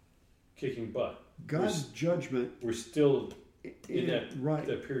kicking butt. God's judgment We're still in that right,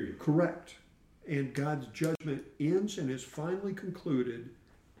 that period. correct, and God's judgment ends and is finally concluded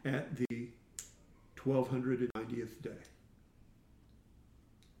at the 1290th day.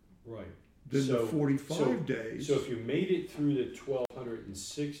 Right. Then So- the 45 days. So if you made it through the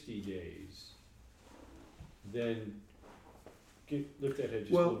 1260 days, then lift that head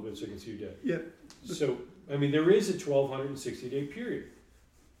just Well, a little bit so I can see your dad. yeah, So, I mean, there is a 1260-day period.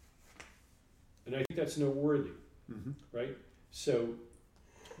 And I think that's noteworthy, mhm. right? So,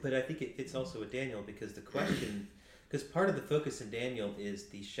 But I think it's also with Daniel, because the question, because part of the focus in Daniel is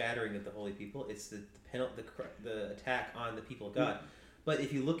the shattering of the holy people. It's the attack on the people of God. But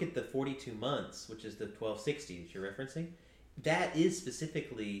if you look at the 42 months, which is the 1260 that you're referencing, that is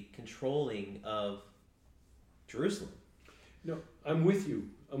specifically controlling of Jerusalem. no, I'm with you.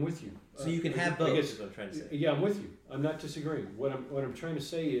 I'm with you. So you can have I both, guess- is what I'm trying to say. Yeah, I'm with you. I'm not disagreeing. What I'm trying to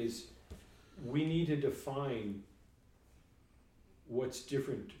say is, we need to define what's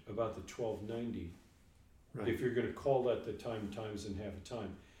different about the 1290 Right. if you're going to call that the times and half a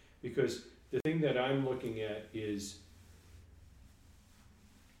time. Because the thing that I'm looking at is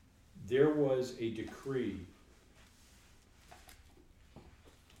there was a decree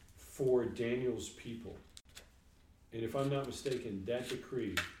for Daniel's people. And if I'm not mistaken, that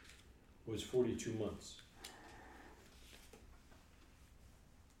decree was 42 months.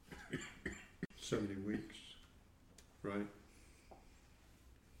 70 weeks, right?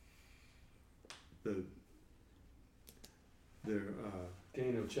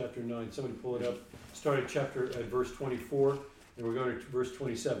 Daniel chapter 9, somebody pull it up. Start at verse 24, and we're going to verse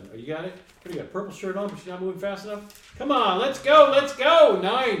 27. Oh, you got it? What do you got? Purple shirt on, but you're not moving fast enough? Come on, let's go.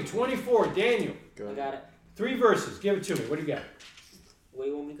 9:24, Daniel. I got it. 3 verses. Give it to me. What do you got? What do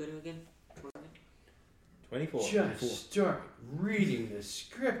you want me to go to again? 24. Just start reading the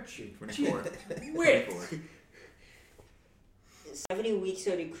scripture. 24. Wait. 24. 70 weeks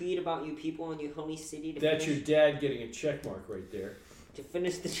are decreed about you people in your holy city to That's your finish, dad getting a check mark right there. to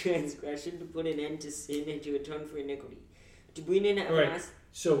finish the transgression, to put an end to sin, and to atone for iniquity. To bring in All right. everlasting...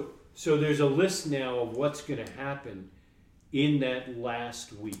 So there's a list now of what's going to happen in that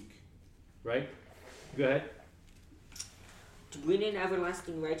last week, right? Go ahead. To bring in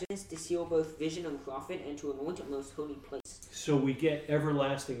everlasting righteousness, to seal both vision and prophet, and to anoint a most holy place. So we get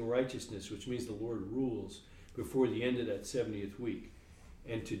everlasting righteousness, which means the Lord rules before the end of that 70th week.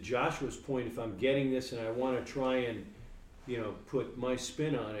 And to Joshua's point, if I'm getting this and I want to try and, put my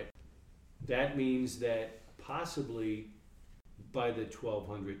spin on it, that means that possibly by the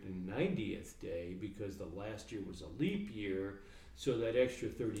 1290th day, because the last year was a leap year, so that extra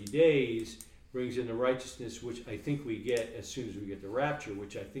 30 days brings in the righteousness, which I think we get as soon as we get the rapture,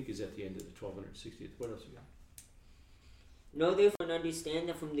 which I think is at the end of the 1260th. What else you got? Know therefore and understand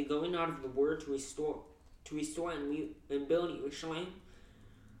that from the going out of the word to restore and build Jerusalem,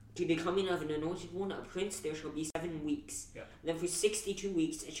 to the coming of an anointed one, a prince, there shall be 7 weeks. Yeah. Then for 62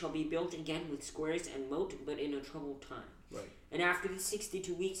 weeks it shall be built again with squares and moat, but in a troubled time. Right. And after the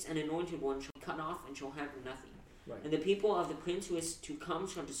 62 weeks, an anointed one shall be cut off and shall have nothing. Right. And the people of the prince who is to come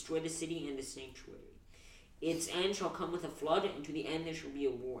shall destroy the city and the sanctuary. Its end shall come with a flood, and to the end there shall be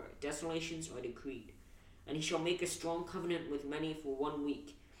a war. Desolations are decreed. And he shall make a strong covenant with many for 1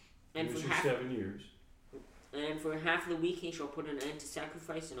 week. And Here's for your half 7 years. and for half the week he shall put an end to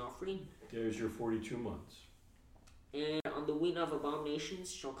sacrifice and offering. There's your 42 months. And on the wind of abominations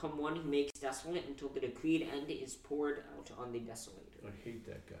shall come one who makes desolate until the decreed end is poured out on the desolator. I hate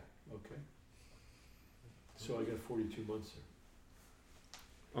that guy. Okay. So I got 42 months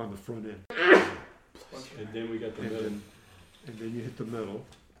there. on the front end. And then we got the And middle. then you hit the middle.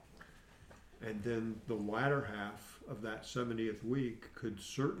 And then the latter half of that 70th week could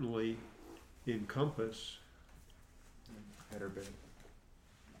certainly encompass Header bit.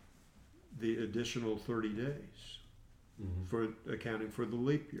 the additional 30 days Mm-hmm. for accounting for the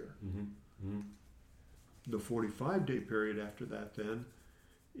leap year. Mm-hmm. Mm-hmm. The 45-day period after that then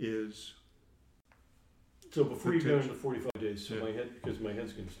is So before you go into Potential. 45 days, so Yeah. my head, because my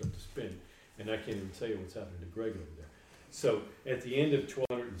head's going to start to spin, and I can't even tell you what's happening to Greg over there. So at the end of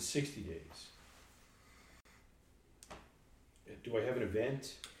 1260 days, do I have an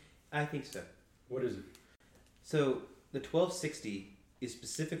event? I think so. What is it? So the 1260 is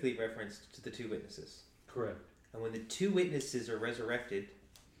specifically referenced to the two witnesses. Correct. And when the two witnesses are resurrected,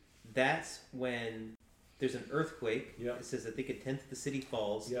 that's when there's an earthquake. Yeah. It says, I think a tenth of the city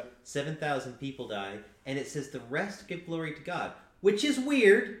falls. Yeah. 7,000 people die. And it says the rest give glory to God. Which is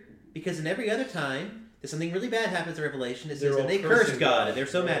weird, because in every other time that something really bad happens in Revelation, it says They're that all they cursing cursed God and they're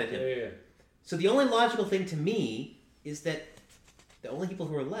so Right. mad at Him. Yeah, yeah. So the only logical thing to me is that the only people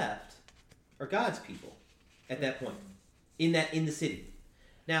who are left are God's people at that point in the city.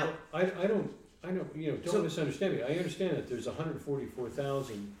 Now, I don't, don't So- misunderstand me. I understand that there's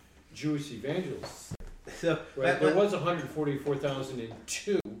 144,000 Jewish evangelists. so Right? There was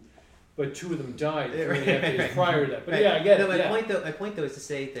 144,002, but 2 of them died 3.5 days prior to that. But right. yeah, I get no, it. my Yeah. point though is to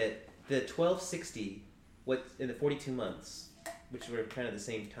say that the 1260, what in the 42 months, which were kind of the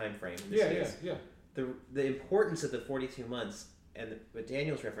same time frame in this Yeah, case, yeah. the importance of the 42 months and what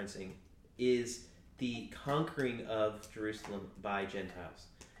Daniel's referencing is the conquering of Jerusalem by Gentiles.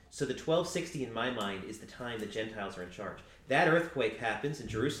 So the 1260 in my mind is the time the Gentiles are in charge. That earthquake happens in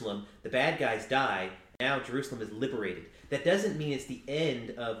Jerusalem, the bad guys die, now Jerusalem is liberated. That doesn't mean it's the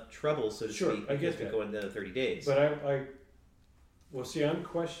end of trouble, so to Sure, speak, I get because we that. go into the 30 days. But well, see, I'm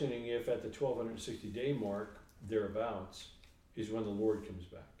questioning if at the 1260 day mark, thereabouts, is when the Lord comes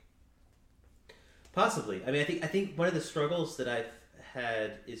back. Possibly. I mean, I think one of the struggles that I've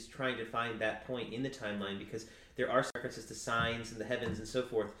had is trying to find that point in the timeline, because there are references to signs in the heavens and so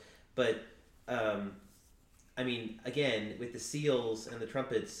forth. But, I mean, again, with the seals and the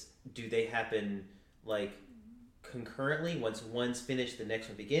trumpets, do they happen, like, concurrently? Once one's finished, the next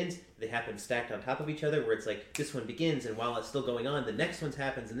one begins? Do they happen stacked on top of each other, where it's like, this one begins, and while it's still going on, the next one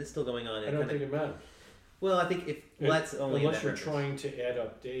happens, and it's still going on? I don't think it matters. Well, I think that's only Unless in you're that reference. trying to add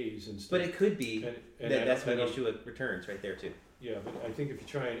up days and stuff. But it could be And that that's I when don't- Yeshua returns, right there, too. Yeah, but I think if you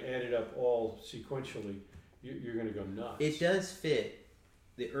try and add it up all sequentially, you're going to go nuts. It does fit.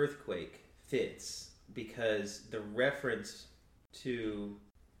 The earthquake fits because the reference to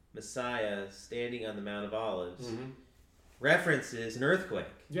Messiah standing on the Mount of Olives Mhm. references an earthquake.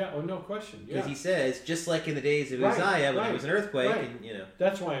 Yeah, oh, no question. Because Yeah. he says, just like in the days of Right, Uzziah when right, there was an earthquake, right. and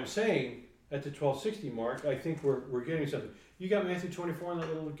That's why I'm saying at the 1260 mark, I think we're getting something. You got Matthew 24 on that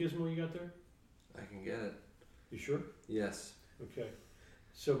little gizmo you got there? I can get it. You sure? Yes. Okay.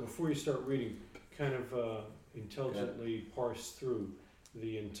 So before you start reading, kind of intelligently parse through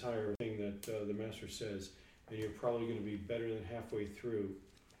the entire thing that the master says, and you're probably going to be better than halfway through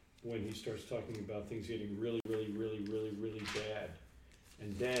when he starts talking about things getting really, really, really, really, really bad.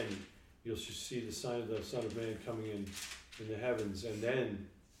 And then you'll just see the sign of the Son of Man coming in the heavens, and then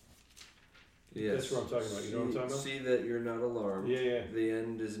Yes. That's what I'm talking about. You know what I'm talking about? See that you're not alarmed. yeah. The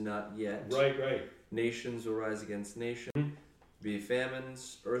end is not yet. Right. Nations will rise against nation. Mhm. Be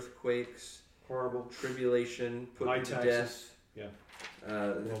famines, earthquakes, Horrible. tribulation, put High to taxes. death.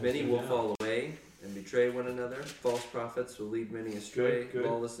 Yeah. Many see will now. fall away and betray one another. False prophets will lead many astray. Good.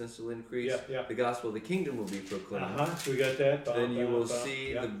 Lawlessness will increase. Yeah. The gospel of the kingdom will be proclaimed. So we got that. Then you will see.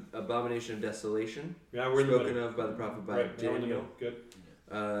 see the abomination of desolation Yeah, we're in the spoken middle. of by the prophet by Right. Now we're in the Daniel. middle. Good.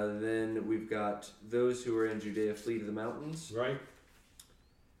 Then we've got those who are in Judea flee to the mountains. Right,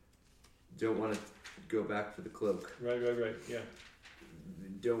 Don't want to go back for the cloak. right, yeah,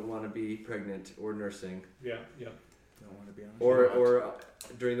 Don't want to be pregnant or nursing. yeah. Don't want to be on Or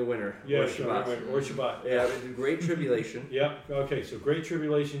during the winter. Yeah, or sure, Shabbat. right, or Shabbat. Yeah, the Great Tribulation. Yeah, okay, so Great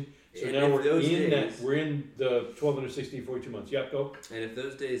Tribulation. So And now if we're those in days- we're in the 1260, 42 months. Yep, go. And if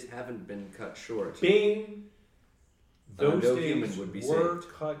those days haven't been cut short, Bing! Those no days human would be were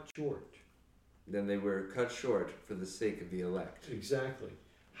saved. cut short. then they were cut short for the sake of the elect. Exactly.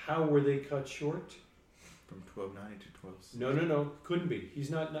 How were they cut short? From 1290 to 1260. No. Couldn't be. He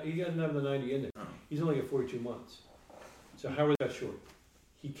doesn't have the 90 in there. Oh. He's only got 42 months. So how were they cut short?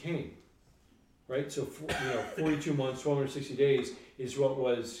 He came. Right? So, 42 months, 1260 days is what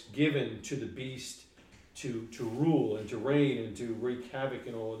was given to the beast to rule and to reign and to wreak havoc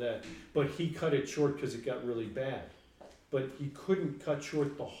and all of that. But he cut it short because it got really bad. But he couldn't cut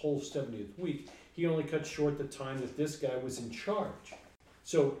short the whole 70th week. He only cut short the time that this guy was in charge.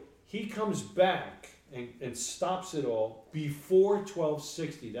 So he comes back and stops it all before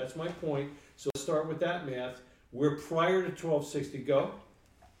 1260. That's my point. So let's start with that math. We're prior to 1260. Go.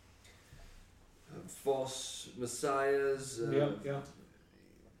 False messiahs. Yeah.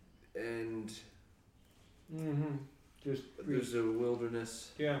 And Mm-hmm. Just there's a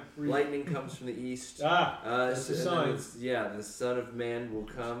wilderness. yeah. Lightning comes from the east. That's the and then sign. the Son of Man will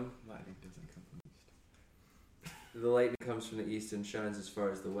come. Lightning doesn't come from the east. The lightning comes from the east and shines as far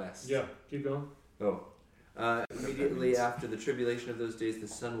as the west. Yeah. Keep going. Oh. Immediately after the tribulation of those days, the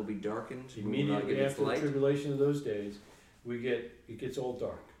sun will be darkened. We will not Immediately get its after the light. tribulation of those days, it gets all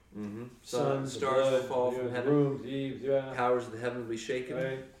dark. Mm-hmm. Sun, Stars will fall from heaven. Rooms, Eve, yeah. Powers of the heaven will be shaken.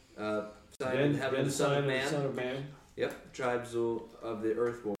 Right. Sign Then in heaven, the Son sign of Man. the Son of Man. Yep. Tribes of the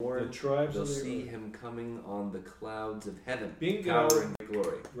earth will The mourn. tribes They'll of the see earth. him coming on the clouds of heaven. Bingo. Power and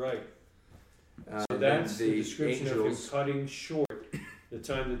glory. Right. So And that's then the description angels, of him cutting short the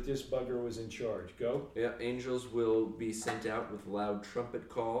time that this bugger was in charge. Go. Yeah, angels will be sent out with a loud trumpet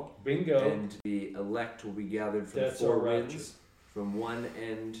call, Bingo. and the elect will be gathered from That's four our winds, rapture. from one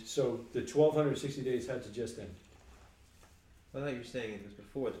end. So the 1260 days had to just end. I thought you were saying it was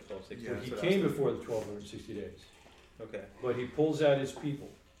before the 1260. Yeah. He that's what I came was before the 1260 days, Okay. but he pulls out his people.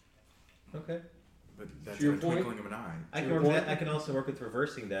 Okay. But that's To your a point- twinkling of an eye. I can Your work with point? that. I can also work with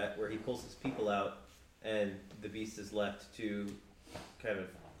reversing that, where he pulls his people out, and the beast is left to kind of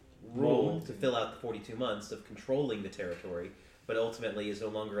rule to fill out the 42 months of controlling the territory, but ultimately is no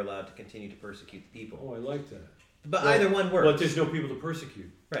longer allowed to continue to persecute the people. Oh, I like that. But Well- either one works. But there's no people to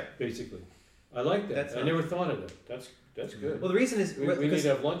persecute. Right. Basically, I like that. That's I not- never thought of that. That's good. Well, the reason is We need because, to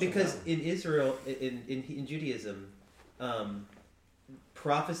have lunch on because that one. in Israel, in Judaism,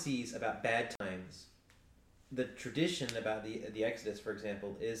 prophecies about bad times, the tradition about the Exodus, for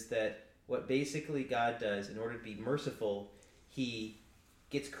example, is that what basically God does in order to be merciful, He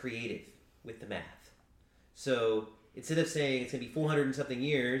gets creative with the math. So instead of saying it's going to be 400 and something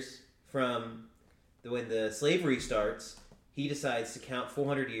years from when the slavery starts, He decides to count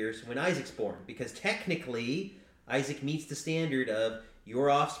 400 years from when Isaac's born, because technically Isaac meets the standard of your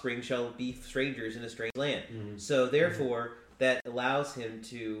offspring shall be strangers in a strange land. Mhm. So therefore, that allows him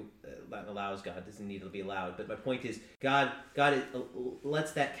to, not allows God, doesn't need to be allowed, but my point is God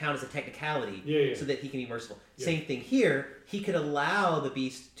lets that count as a technicality Yeah. so that he can be merciful. Yeah. Same thing here, he could allow the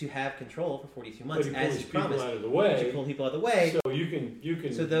beast to have control for 42 months But he as pulls he people promised. out of the But way. you pull people out of the way. So you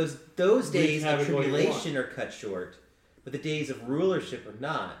can. So those wreak days of havoc all you tribulation are cut short, but the days of rulership are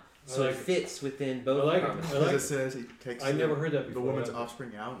not. So like it it. fits within both I like it. promises. I like Because it says he takes I never heard that the before. woman's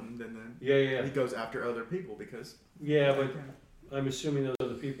offspring out, and then Yeah. he goes after other people because. Yeah, but I'm assuming those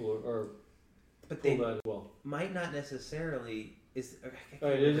other people are But they pulled out as well. might not necessarily is. All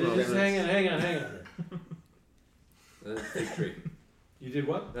right, just hang on. Fig tree. You did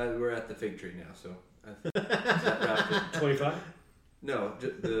what? We're at the fig tree now, so. That wrapped it. 25? No,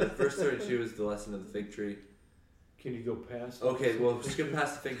 the first 32 is the lesson of the fig tree. Can you go past? Okay, well, skip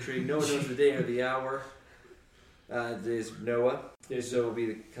past the fig tree. No one knows the day or the hour. The days of Noah. So will be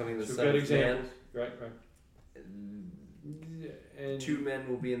the coming of the So Son good of Man. examples. Right. And Two men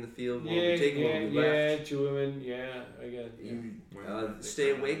will be in the field, one will yeah, be taken, one will be left. two women. Yeah, I get it. Yeah. You stay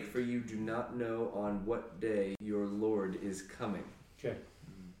awake, for you do not know on what day your Lord is coming. Okay.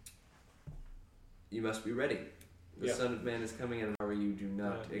 You must be ready. The Yeah. Son of Man is coming at an hour you do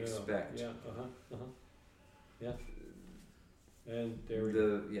not Yeah, expect. Yeah. And there we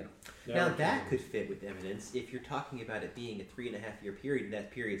go. Now that could fit with evidence if you're talking about it being a 3.5 year period and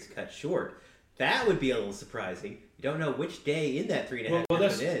that period's cut short. That would be a little surprising. You don't know which day in that 3.5 Well,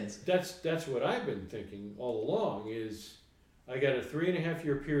 years it ends. that's what I've been thinking all along. Is I got a 3.5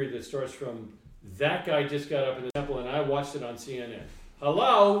 year period that starts from that guy just got up in the temple and I watched it on CNN.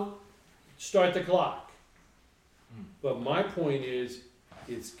 Hello? Start the clock. But my point is,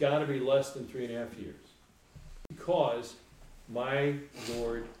 it's got to be less than 3.5 years. Because my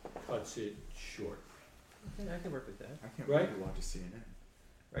Lord cuts it short. Okay, I can work with that. I can't Right? wait to watch a CNN.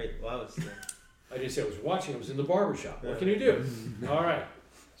 Right. Well, I was. I didn't say I was watching, I was in the barber shop. What can you do? All right.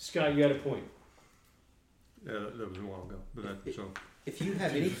 Scott, you got a point. Yeah, that was a while ago. But that, so If you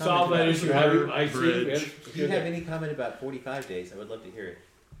have any Solve comment that about, issue. Have you? I see. Bridge. Yeah, if you have any comment about 45 days, I would love to hear it.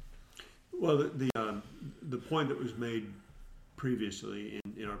 well, the point that was made previously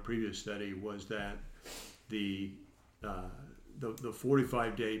in our previous study was that the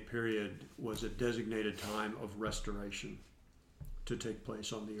 45-day period was a designated time of restoration to take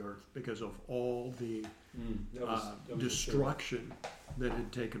place on the earth because of all the that was destruction that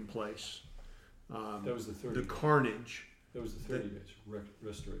had taken place. That was the 30 The days. carnage, That was the 30 days,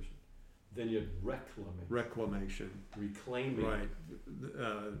 restoration. Then you had reclamation. reclamation, Reclaiming. right?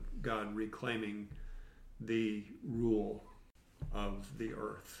 God reclaiming the rule of the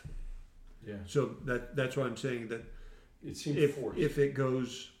earth. Yeah. So that's why I'm saying that It seemed forced. if it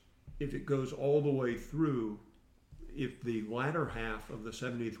goes all the way through, if the latter half of the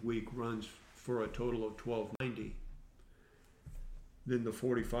 70th week runs for a total of 1290, then the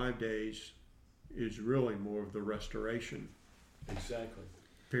 45 days is really more of the restoration Exactly.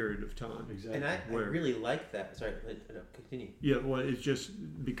 period of time. Exactly. And I Where- really like that. Sorry, no, continue. Yeah, well, it's just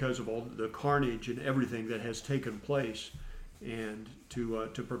because of all the carnage and everything that has taken place, and to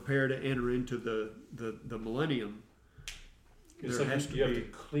prepare to enter into the millennium, It's there like has to you have be- to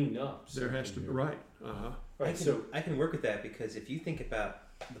clean up. there has to something be here. right. Right. So I can work with that because if you think about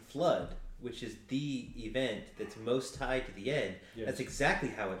the flood, which is the event that's most tied to the end, yes. that's exactly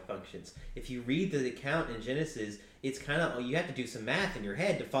how it functions. If you read the account in Genesis, it's kind of, you have to do some math in your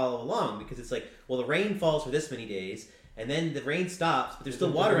head to follow along because it's like, well, the rain falls for this many days, and then the rain stops, but there's still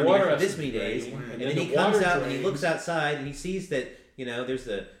The water in water there for has this to many drain, days, and and then then he the comes water out and he drains. looks outside and he sees that, you know, there's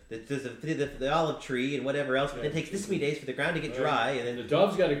the olive tree and whatever else, but Yeah. it takes this many days for the ground to get Right. dry, and And then the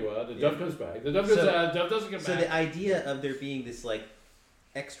dove's got to go out. The dove comes back. The dove goes So- out. The dove doesn't come so back. the idea of there being this like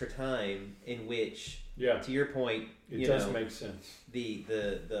extra time in which, Yeah. to your point, It you does know, make sense.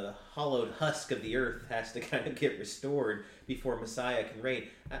 the hollowed husk of the earth has to kind of get restored before Messiah can reign.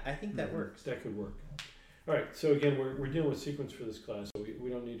 I think that works. That could work. All right. So again, we're dealing with sequence for this class, so we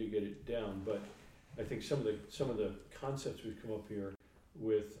don't need to get it down. But I think some of the concepts we've come up here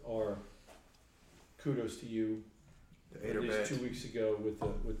with are kudos to you. The At Eider least bet. 2 weeks ago with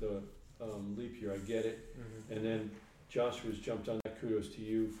the leap year, I get it. And then Joshua's jumped on that. Kudos to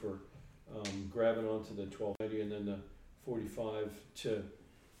you for grabbing onto the 1290 and then the 45 to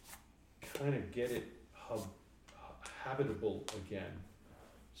kind of get it habitable again,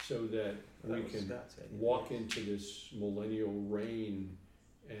 so that we can walk into this millennial reign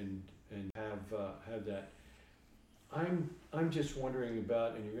and have that. I'm just wondering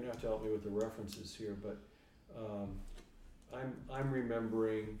about, and you're gonna have to help me with the references here, but I'm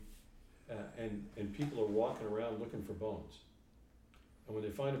remembering, and people are walking around looking for bones, and when they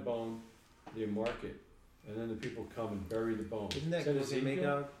find a bone, they mark it, and then the people come and bury the bone. Isn't that Is that Gog and Ezekiel?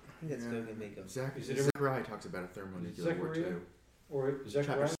 Magog? I think that's Yeah. Gog and Magog. Is it Zechariah talks about a thermonuclear war Zechariah? too. Or Chapter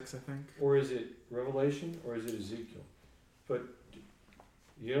Zechariah? 6, I think. Or is it Revelation? Or is it Ezekiel? But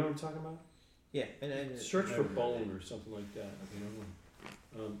you know what I'm talking about? Yeah, and Search for bone or something like that. You know.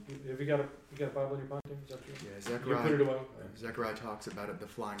 Have you got a Bible in your pocket? Is that true? Yeah, You put it away. Zechariah talks about it, the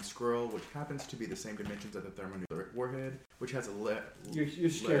flying squirrel, which happens to be the same dimensions of the thermonuclear warhead, which has a You're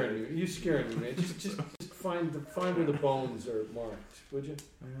scaring me. You're scaring me, man. Just find where the bones are marked, would you?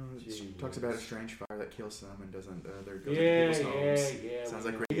 I know, it Gee talks about a whiz. strange fire that kills some and doesn't. There goes Yeah, into people's homes. yeah. Sounds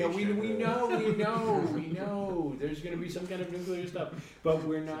we like know. radiation. We know. There's going to be some kind of nuclear stuff, but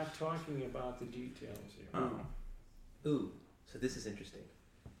we're not talking about the details here. Oh. ooh, so this is interesting.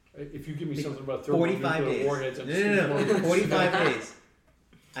 If you give me something about 45 thermonuclear days. warheads, I'm No. 45 days.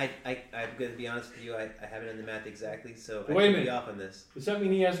 I'm going to be honest with you. I haven't done the math exactly, so I Wait a could be minute. off on this. Does that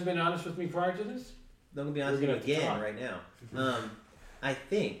mean he hasn't been honest with me prior to this? I'm going to be honest We're with gonna you have to again talk. right now. I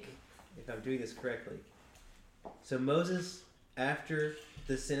think, if I'm doing this correctly, so Moses, after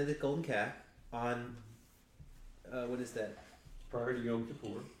the sin of the golden calf, on, what is that, Prior to Yom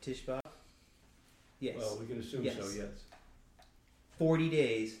Kippur? Tishba? Yes. Well, we can assume Yes. so, yes. 40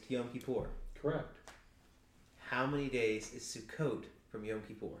 days to Yom Kippur. Correct. How many days is Sukkot from Yom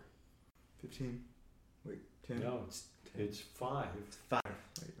Kippur? 15. Wait, 10. No, it's 5, It's 5.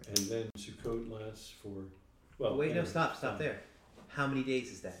 Wait. and then Sukkot lasts for, well... Wait, no, anyway, stop there. How many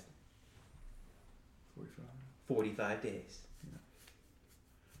days is that? 45. 45 days.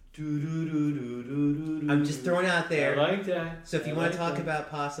 I'm just throwing it out there. I like that. So if you I want like to talk that. about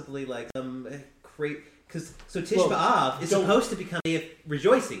possibly like some great, because Tish Well, B'Av is don't- supposed to become a day of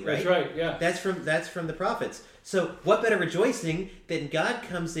rejoicing, right? That's right. Yeah. That's from the prophets. So what better rejoicing than God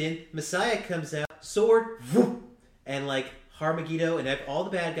comes in, Messiah comes out, sword, whoop, and like Harmageddo and all the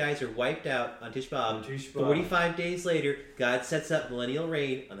bad guys are wiped out on Tish B'Av. On Tish B'Av. 45 days later, God sets up millennial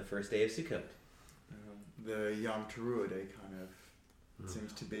reign on the first day of Sukkot. The Yom Teruah day kind of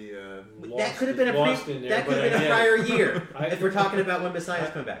seems to be That could have been lost in there, that could but have been I a get prior it. year I- if we're talking about when Messiah's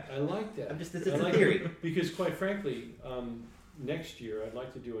coming back. I like that. It's I a like theory. it because, quite frankly, next year I'd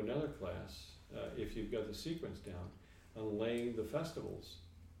like to do another class, if you've got the sequence down, on laying the festivals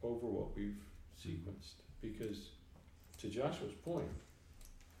over what we've sequenced. Because, to Joshua's point,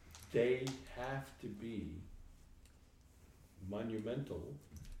 they have to be monumental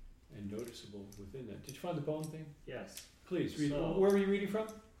and noticeable within that. Did you find the bone thing? Yes. Please read. So- Where were you reading from?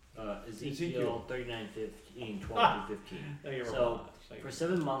 Ezekiel Ezekiel. 39:15, 12 through 15. Thank you very So, much. Thank For you.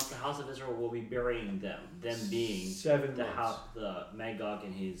 7 months, the house of Israel will be burying them being 7 the months. Magog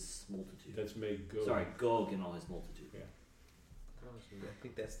and his multitude. That's made go. Sorry, Gog and all his multitude. I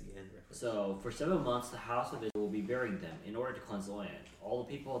think that's the end reference. So, for 7 months, the house of Israel will be burying them in order to cleanse the land. All the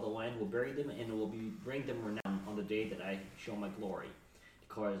people of the land will bury them, and will bring them renown on the day that I show my glory,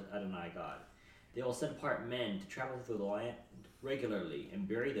 declares Adonai God. They will set apart men to travel through the land regularly and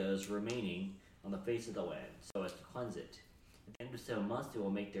bury those remaining on the face of the land, so as to cleanse it. At the end of 7 months, they will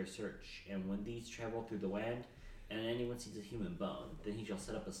make their search, and when these travel through the land, and anyone sees a human bone, then he shall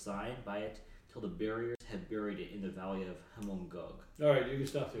set up a sign by it till the buriers have buried it in the valley of Hamon Gog. All right, you can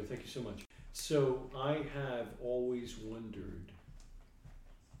stop there. Thank you so much. So I have always wondered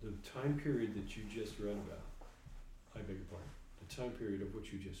the time period that you just read about. I beg your pardon. The time period of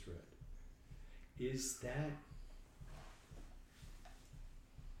what you just read. Is that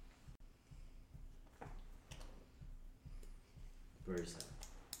Where is that?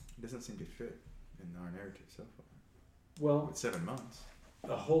 it doesn't seem to fit in our narrative so far. well? With 7 months.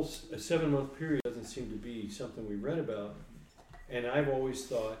 A 7 month period doesn't seem to be something we read about, and I've always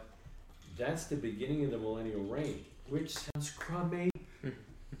thought that's the beginning of the millennial reign, which sounds crummy.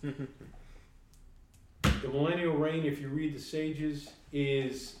 The millennial reign, if you read the sages,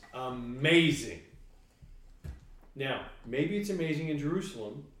 is amazing. Now, maybe it's amazing in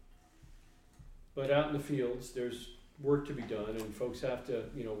Jerusalem, but out in the fields, there's work to be done, and folks have to,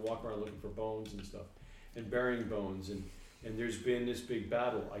 walk around looking for bones and stuff, and burying bones, and there's been this big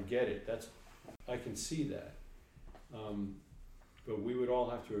battle. I get it. I can see that. But we would all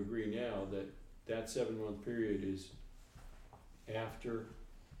have to agree now that that 7 month period is after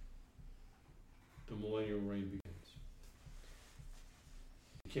the millennial reign begins.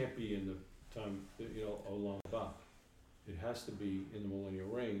 It can't be in the time, Olam Haba. It has to be in the millennial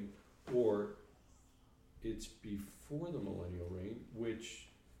reign, or it's before the millennial reign, which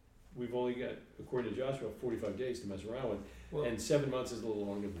we've only got, according to Joshua, 45 days to mess around with, Well, and 7 months is a little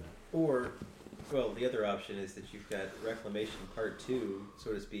longer than that. or, well, the other option is that you've got Reclamation Part 2,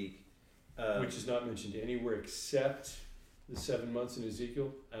 so to speak. Which is not mentioned anywhere except the 7 months in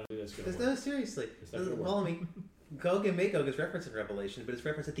Ezekiel. I don't think that's going to work. No, seriously. It's not gonna work. Follow me. Gog and Magog is referenced in Revelation, but it's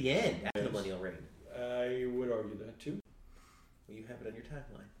referenced at the end, after the Yes. millennial reign. I would argue that too. Well, you have it on your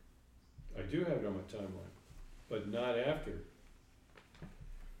timeline. I do have it on my timeline, but not after.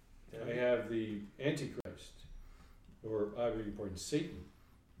 I have the Antichrist, or I beg your pardon, Satan.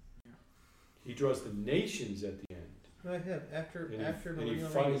 He draws the nations at the end. No, I have. After And he- after and he millennial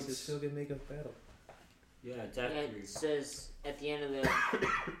reign, it's fights- the Gog and Magog battle. Yeah, it's Yeah, after. it says at the end of the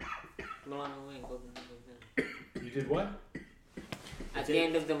millennial reign, Gog and Magog battle. You did what? At the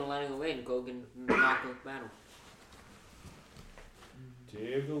end of the millennial reign, Gog and Magog battle.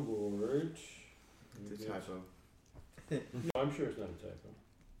 Day of the Lord. It's a typo. No, I'm sure it's not a typo.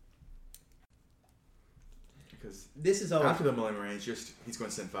 Because This is all. after the millennial reign, he's going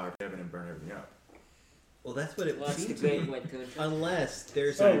to send fire from heaven and burn everything up. Well, that's what it Well, that's the seems to great be. white country. Unless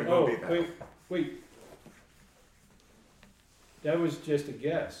there's So it Oh, won't be that. wait. That was just a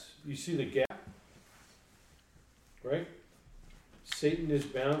guess. You see the gap? Right? Satan is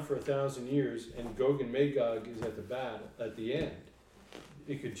bound for 1,000 years, and Gog and Magog is at the battle at the end.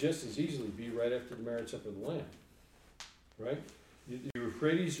 It could just as easily be right after the marriage supper of the Lamb. Right? The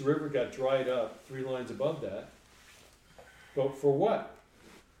Euphrates River got dried up 3 lines above that. But for what?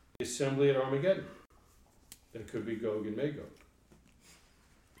 The assembly at Armageddon. That could be Gog and Magog.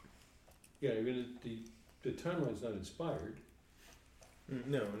 Yeah, I mean, the timeline's not inspired.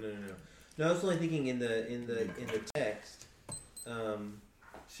 No. No, I was only thinking in the text.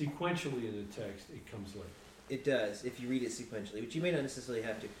 Sequentially in the text, it comes later. It does, if you read it sequentially, which you may not necessarily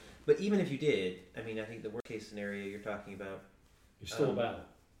have to. But even if you did, I mean, I think the worst case scenario you're talking about, You're still a battle.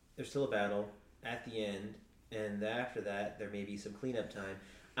 there's still a battle at the end, and after that, there may be some cleanup time.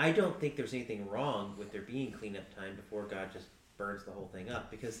 I don't think there's anything wrong with there being cleanup time before God just burns the whole thing up,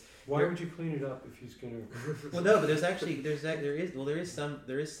 because Why would you clean it up if he's going to? well, no, but there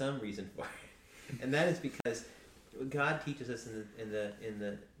is some reason for it, and that is because God teaches us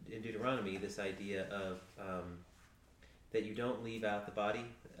in Deuteronomy this idea of that you don't leave out the body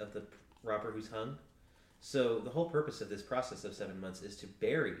of the robber who's hung. So the whole purpose of this process of 7 months is to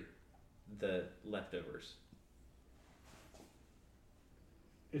bury the leftovers.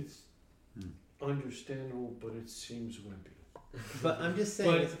 It's understandable, but it seems wimpy. But I'm just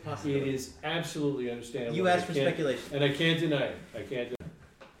saying But it's a possibility. It is absolutely understandable. You asked for I can't- speculation. And I can't deny it. I can't deny it.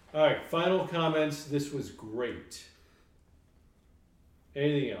 All right, final comments. This was great.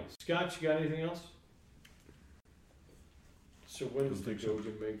 Anything else? Scott, you got anything else? So when's the Don't think so. Gog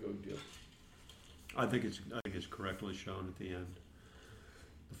and Magog deal? I think it's correctly shown at the end.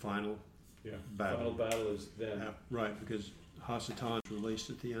 The final Yeah. battle. Final battle is then. Right, because Hasatan is released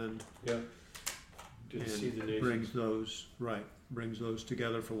at the end. Yeah. To see the And nations. brings those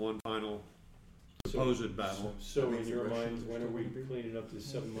together for one final So- supposed battle. So in your mind, when are we cleaning up this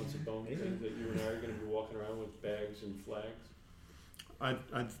 7 months of bone thing that you and I are going to be walking around with bags and flags? I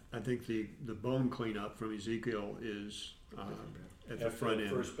think the bone cleanup from Ezekiel is at the After front the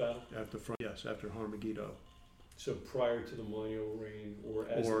end. first battle? At the front, yes, after Harmageddo. So prior to the millennial reign, or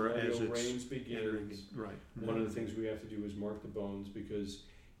as Or the as millennial it's reigns begins, Right. one of the things we have to do is mark the bones, because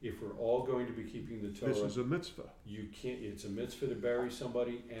if we're all going to be keeping the This Torah, is a mitzvah. you can't. It's a mitzvah to bury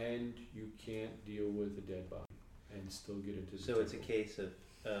somebody, and you can't deal with a dead body and still get into the So it's a temple. case of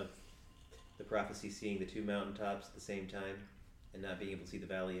the prophecy seeing the two mountaintops at the same time and not being able to see the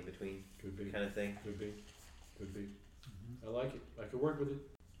valley in between, Could be. kind of thing. Could be. Could be. I like it. I can work with it.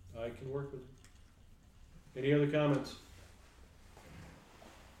 I can work with it. Any other comments?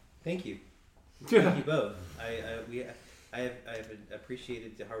 Thank you. Thank you both. I have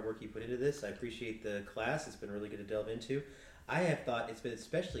appreciated the hard work you put into this. I appreciate the class. It's been really good to delve into. I have thought it's been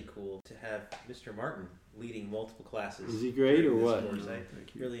especially cool to have Mr. Martin leading multiple classes. Is he great or during this what? course. No, I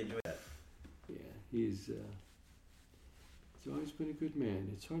thank you. really enjoy that. Yeah, he's always been a good man.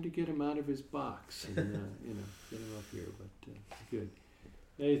 It's hard to get him out of his box and get him up here, but good.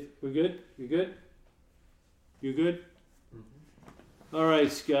 Hey, we good? You good? You good? All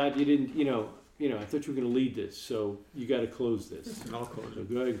right, Scott. You didn't. I thought you were going to lead this, so you got to close this. I'll close So it.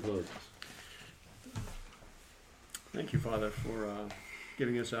 go ahead and close this. Thank you, Father, for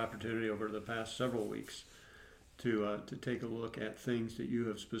giving us the opportunity over the past several weeks to take a look at things that you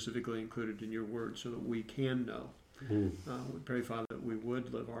have specifically included in your word so that we can know. We pray, Father, that we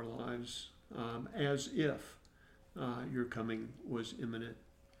would live our lives as if your coming was imminent,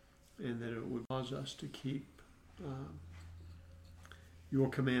 and that it would cause us to keep your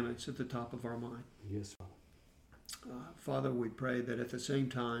commandments at the top of our mind. Yes. Father, we pray that at the same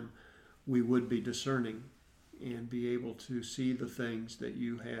time we would be discerning and be able to see the things that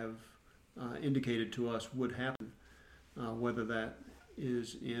you have indicated to us would happen, whether that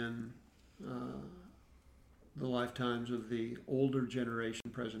is in the lifetimes of the older generation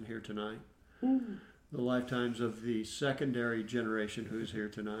present here tonight, the lifetimes of the secondary generation who is here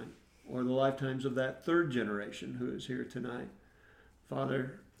tonight, or the lifetimes of that third generation who is here tonight.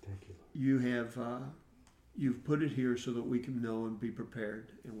 Father, Thank you. you have you've put it here so that we can know and be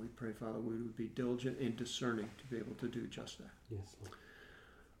prepared, and we pray, Father, we would be diligent and discerning to be able to do just that. Yes, Lord.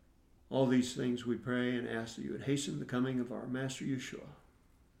 All these things we pray and ask that you would hasten the coming of our Master Yeshua.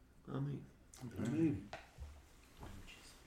 Amen. Amen.